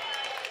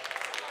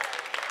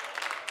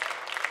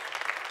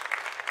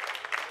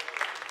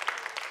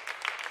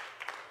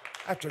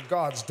 After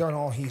God's done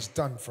all he's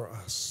done for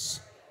us,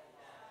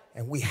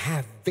 and we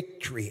have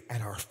victory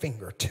at our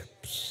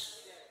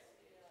fingertips.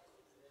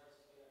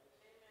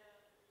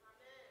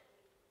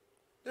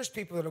 There's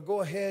people that'll go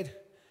ahead.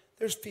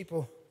 There's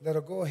people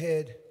that'll go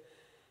ahead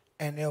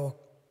and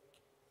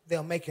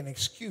they'll make an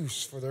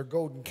excuse for their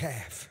golden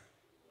calf.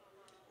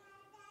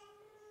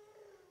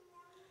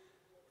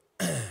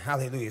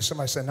 Hallelujah.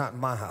 Somebody said, not in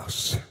my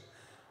house.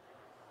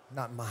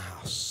 Not in my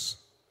house.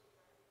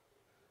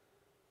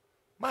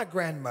 My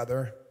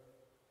grandmother,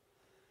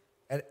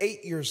 at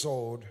 8 years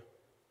old,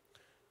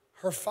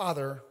 her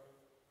father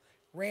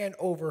ran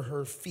over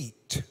her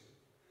feet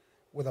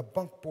with a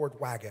bunkboard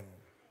wagon.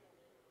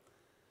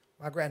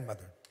 My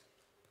grandmother.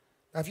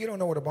 Now, if you don't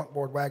know what a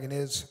bunkboard wagon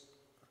is,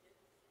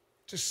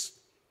 just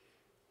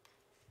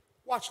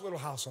watch Little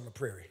House on the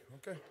Prairie,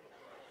 okay?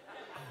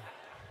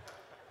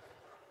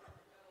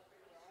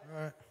 All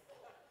right.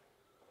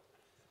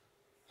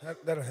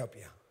 That'll help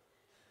you.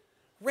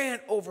 Ran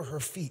over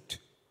her feet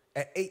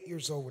at 8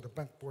 years old with a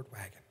bunkboard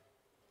wagon,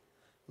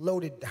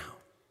 loaded down.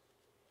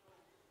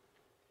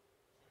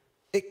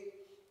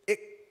 It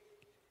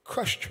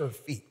crushed her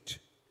feet.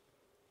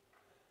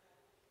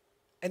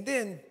 And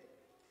then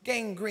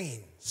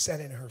gangrene set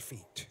in her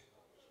feet.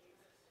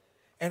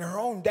 And her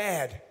own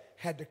dad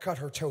had to cut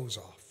her toes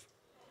off.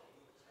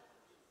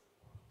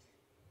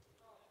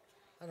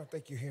 I don't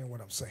think you're hearing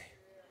what I'm saying.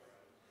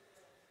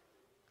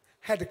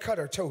 Had to cut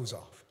her toes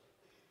off.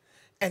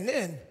 And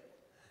then,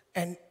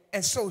 and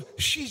so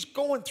she's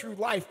going through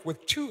life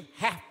with 2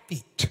 half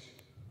feet.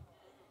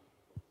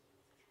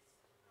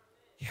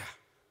 Yeah.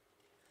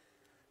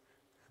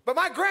 But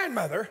my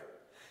grandmother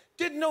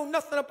didn't know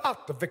nothing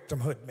about the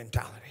victimhood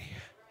mentality.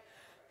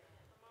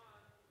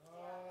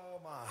 Oh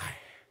my.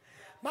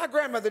 My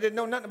grandmother didn't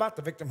know nothing about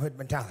the victimhood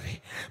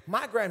mentality.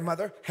 My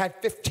grandmother had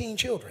 15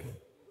 children.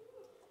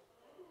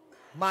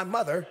 My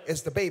mother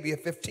is the baby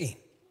of 15.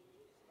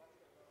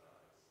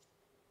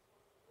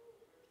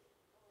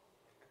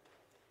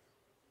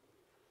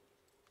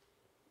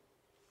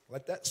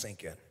 Let that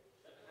sink in.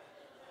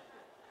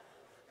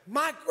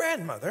 My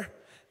grandmother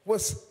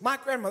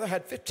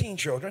had 15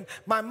 children.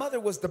 My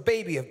mother was the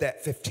baby of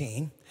that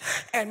 15.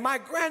 And my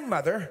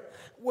grandmother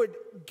would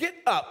get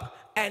up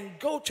and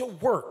go to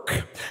work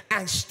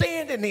and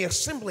stand in the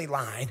assembly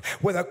line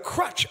with a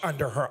crutch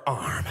under her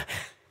arm.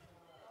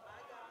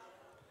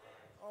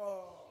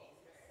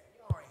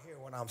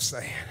 I'm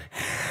saying.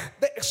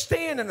 They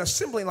stand in the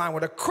assembly line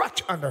with a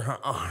crutch under her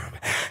arm.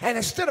 And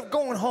instead of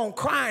going home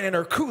crying in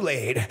her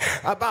Kool-Aid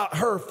about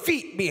her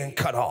feet being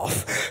cut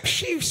off,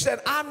 she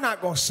said, I'm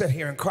not going to sit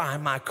here and cry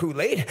in my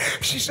Kool-Aid.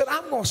 She said,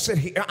 I'm going to sit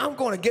here. I'm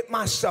going to get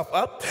myself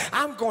up.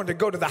 I'm going to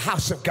go to the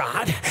house of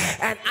God.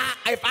 And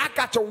if I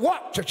got to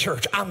walk to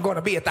church, I'm going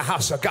to be at the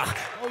house of God.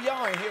 Oh,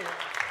 y'all ain't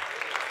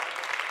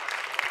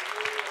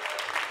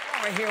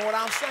hearing what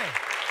I'm saying.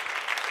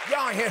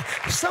 Y'all ain't here.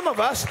 Some of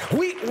us,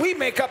 we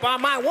make up our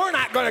mind we're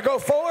not going to go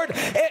forward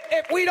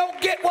if we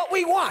don't get what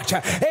we want.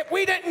 If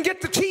we didn't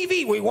get the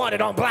TV we wanted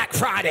on Black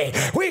Friday,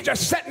 we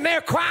just sitting there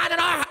crying in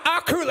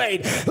our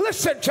Kool-Aid.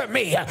 Listen to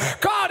me.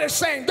 God is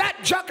saying that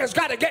junk has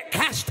got to get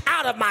cast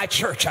out of my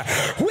church.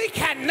 We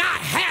cannot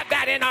have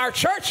that in our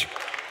church.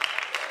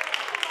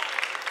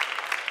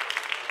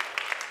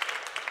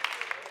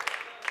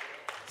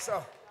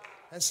 So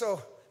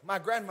my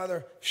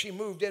grandmother, she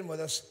moved in with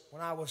us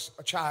when I was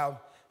a child.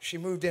 She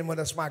moved in with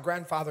us. My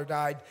grandfather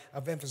died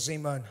of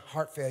emphysema and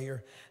heart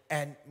failure,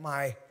 and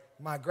my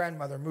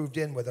grandmother moved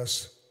in with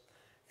us.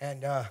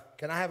 And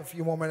can I have a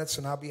few more minutes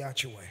and I'll be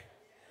out your way?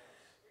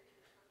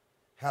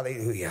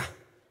 Hallelujah.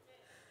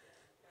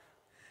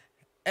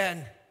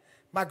 And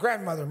my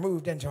grandmother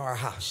moved into our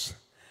house,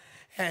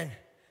 and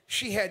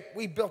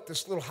we built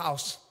this little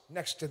house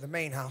next to the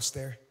main house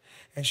there,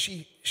 and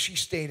she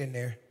stayed in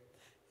there,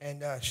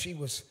 and she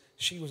was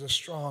a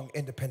strong,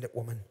 independent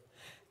woman,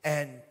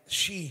 and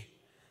she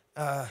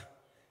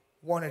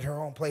wanted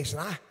her own place.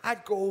 And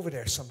I'd go over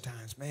there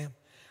sometimes, ma'am.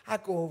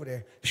 I'd go over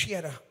there. She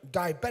had a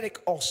diabetic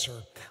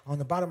ulcer on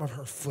the bottom of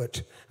her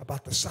foot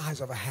about the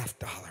size of a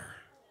 $50.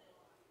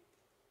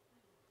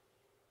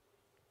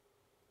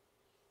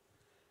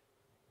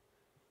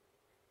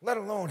 Let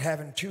alone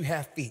having 2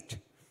 half feet.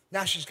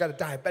 Now she's got a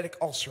diabetic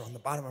ulcer on the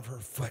bottom of her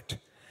foot,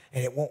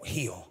 and it won't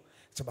heal.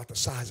 It's about the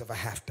size of a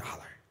 $50.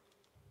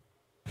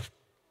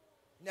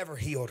 Never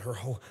healed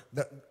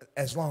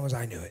as long as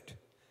I knew it.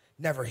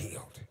 Never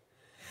healed.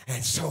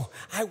 And so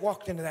I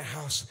walked into that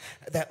house,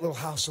 that little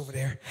house over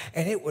there,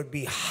 and it would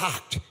be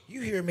hot. You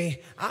hear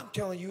me? I'm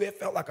telling you, it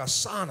felt like a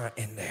sauna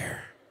in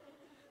there.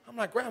 I'm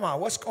like, Grandma,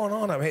 what's going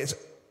on over here? It's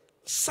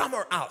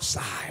summer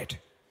outside.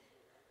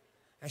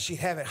 And she'd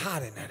have it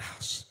hot in that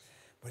house.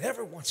 But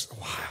every once in a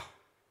while,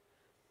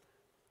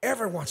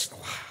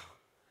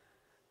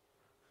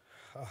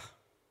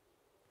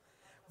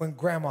 when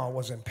Grandma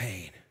was in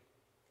pain,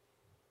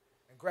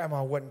 and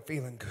Grandma wasn't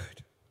feeling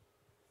good,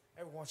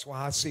 every once in a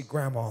while, I'd see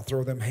Grandma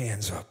throw them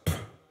hands up.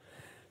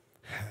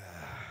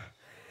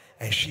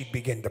 And she'd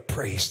begin to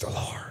praise the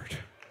Lord.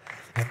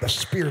 And the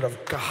Spirit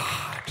of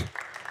God.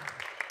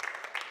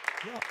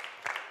 Yeah.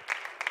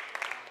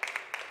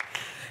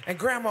 And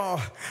Grandma,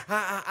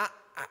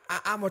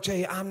 I'm going to tell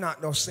you, I'm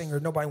not no singer.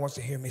 Nobody wants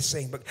to hear me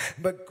sing.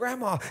 But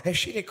Grandma, and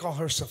she didn't call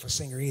herself a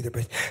singer either,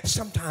 but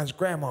sometimes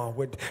Grandma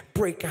would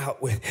break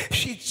out with,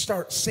 she'd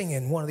start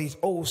singing one of these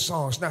old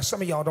songs. Now,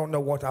 some of y'all don't know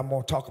what I'm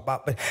going to talk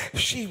about, but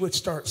she would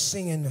start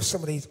singing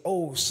some of these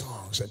old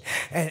songs.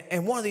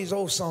 And one of these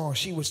old songs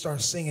she would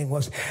start singing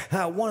was,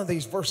 one of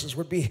these verses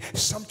would be,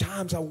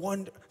 sometimes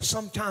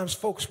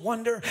folks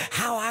wonder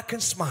how I can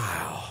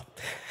smile,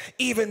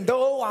 even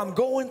though I'm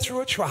going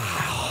through a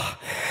trial.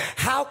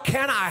 How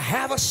can I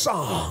have a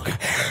song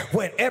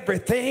when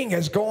everything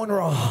is going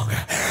wrong?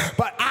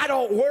 But I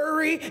don't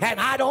worry and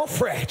I don't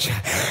fret,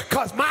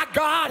 because my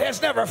God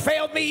has never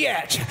failed me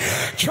yet.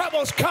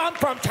 Troubles come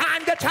from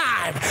time to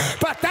time,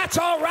 but that's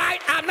all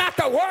right. I'm not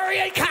the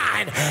worrying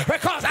kind,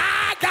 because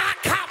I got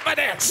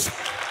confidence.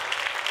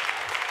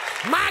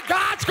 My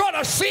God's going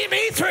to see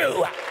me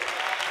through.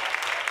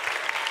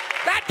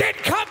 That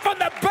didn't come from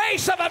the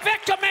base of a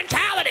victim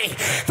mentality.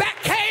 That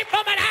came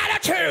from an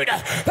attitude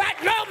that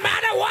no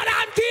matter what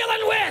I'm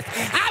dealing with,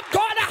 I'm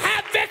going to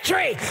have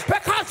victory,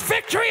 because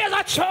victory is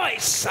a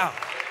choice.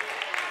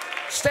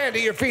 Stand to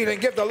your feet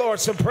and give the Lord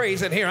some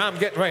praise in here. I'm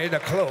getting ready to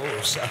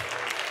close.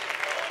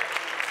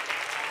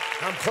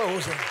 I'm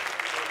closing.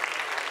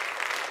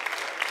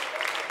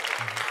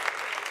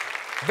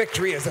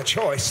 Victory is a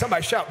choice.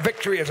 Somebody shout,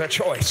 victory is a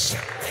choice.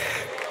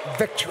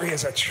 Victory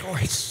is a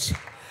choice.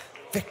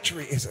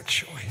 Victory is a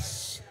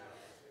choice.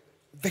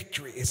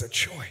 Victory is a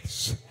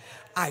choice.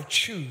 I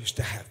choose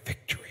to have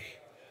victory.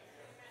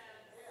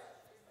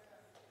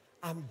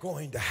 I'm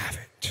going to have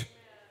it.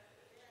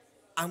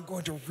 I'm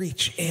going to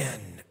reach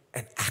in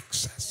and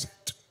access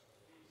it.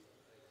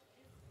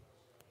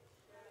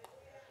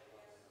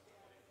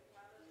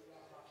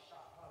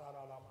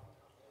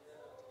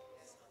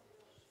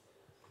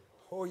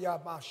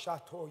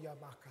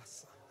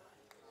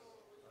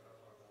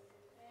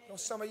 Don't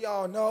some of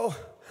y'all know?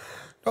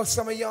 Don't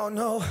some of y'all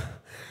know?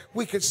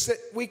 We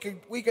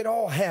could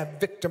all have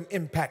victim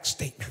impact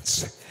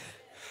statements.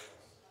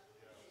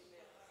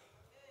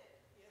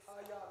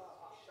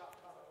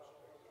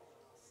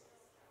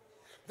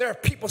 There are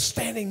people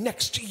standing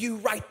next to you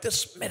right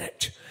this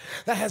minute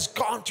that has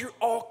gone through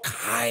all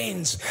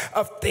kinds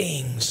of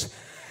things.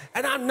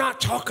 And I'm not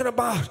talking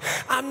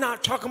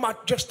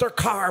about just their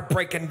car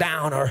breaking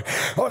down or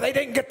they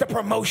didn't get the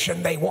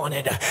promotion they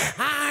wanted.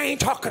 I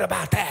ain't talking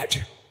about that.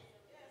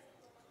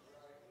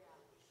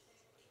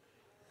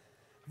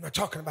 I'm not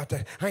talking about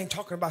that. I ain't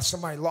talking about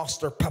somebody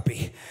lost their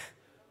puppy.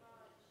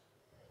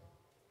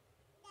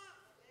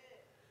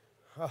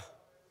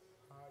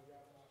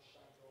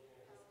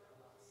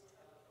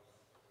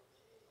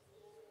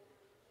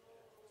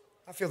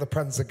 I feel the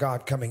presence of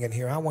God coming in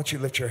here. I want you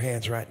to lift your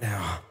hands right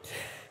now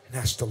and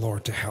ask the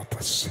Lord to help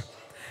us.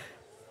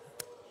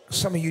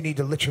 Some of you need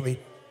to literally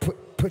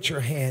put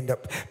your hand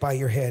up by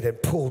your head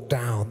and pull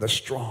down the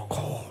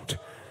stronghold.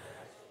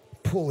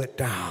 Pull it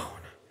down.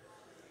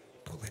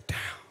 Pull it down.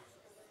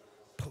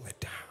 Pull it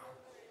down.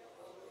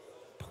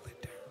 Pull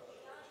it down.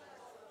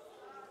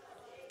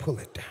 Pull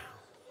it down.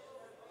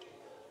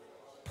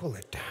 Pull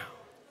it down.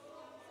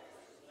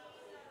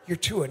 You're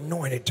too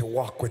anointed to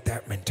walk with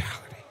that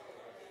mentality.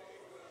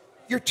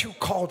 You're too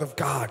called of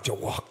God to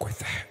walk with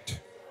that.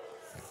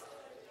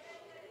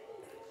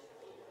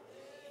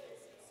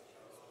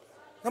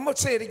 I'm going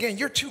to say it again.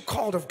 You're too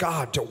called of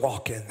God to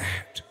walk in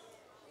that.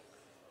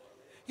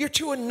 You're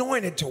too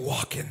anointed to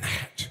walk in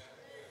that.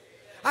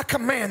 I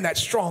command that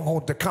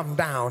stronghold to come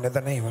down in the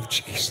name of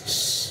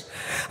Jesus.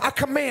 I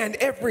command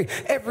every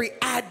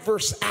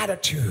adverse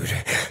attitude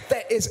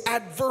that is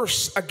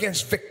adverse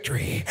against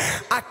victory.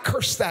 I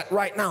curse that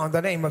right now in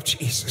the name of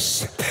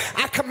Jesus.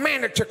 I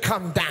command it to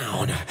come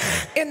down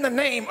in the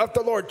name of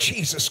the Lord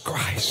Jesus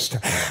Christ.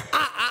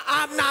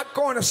 I'm not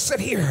going to sit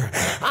here.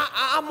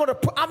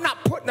 I'm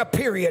not putting a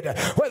period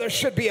where there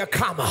should be a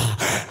comma.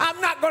 I'm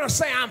not going to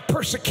say I'm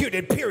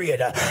persecuted,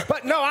 period.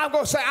 But no, I'm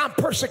going to say I'm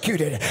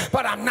persecuted,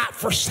 but I'm not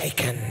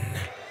forsaken.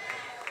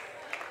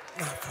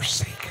 Not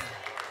forsaken.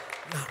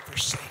 Not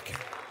forsaken.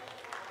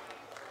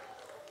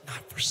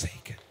 Not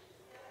forsaken.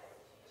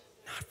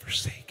 Not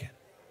forsaken.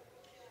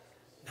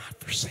 Not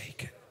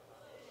forsaken.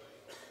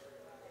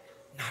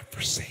 Not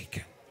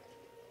forsaken.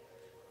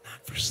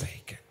 Not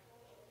forsaken.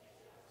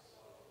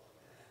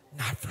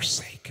 Not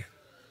forsaken.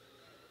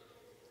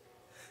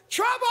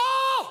 Trouble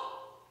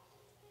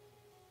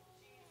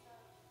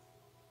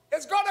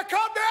is going to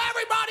come to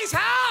everybody's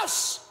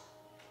house.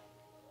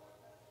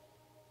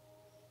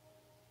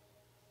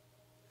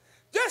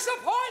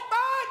 Disappointment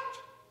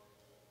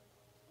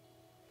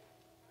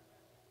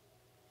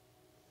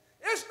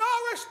is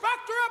no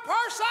respecter of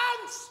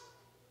persons.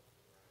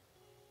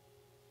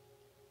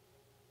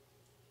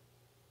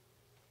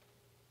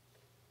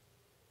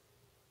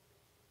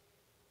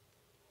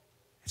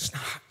 It's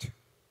not.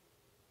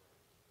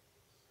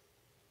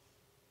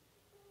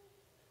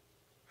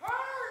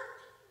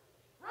 Hurt,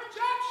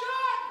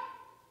 rejection,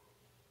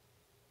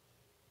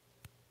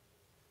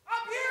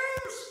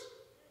 abuse,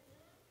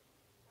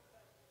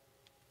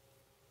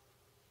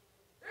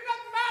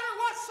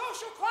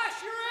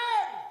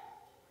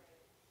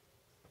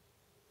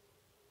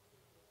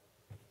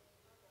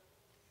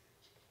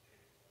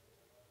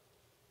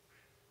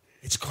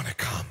 It's going to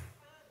come.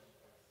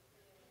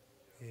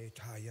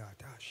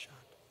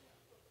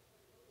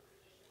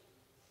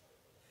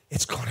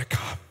 It's going to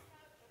come.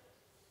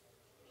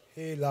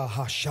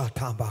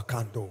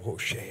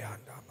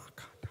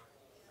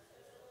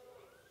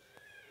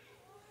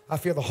 I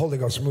feel the Holy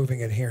Ghost moving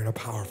in here in a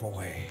powerful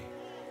way.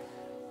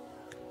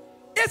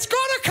 It's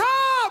going to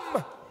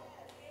come.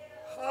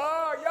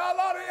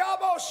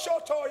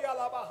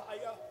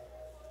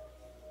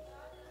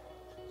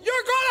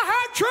 You're going to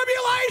have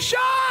tribulation.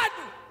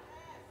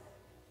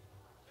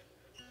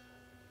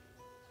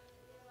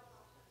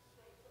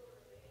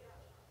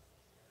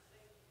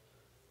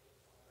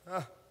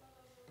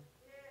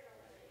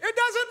 It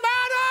doesn't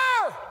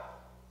matter.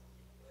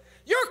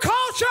 Your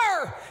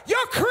culture,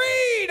 your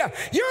creed,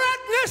 your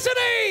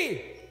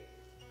ethnicity.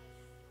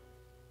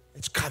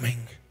 It's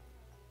coming.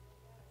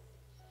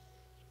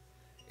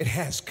 It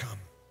has come.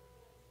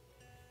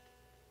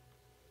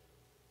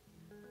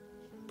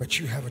 But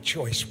you have a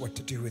choice what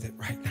to do with it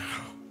right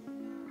now.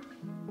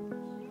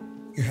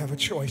 You have a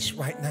choice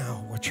right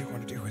now what you're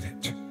going to do with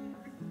it.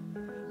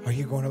 Are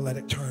you going to let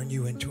it turn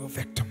you into a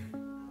victim?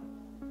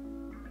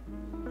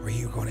 Or are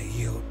you going to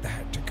yield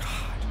that to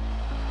God?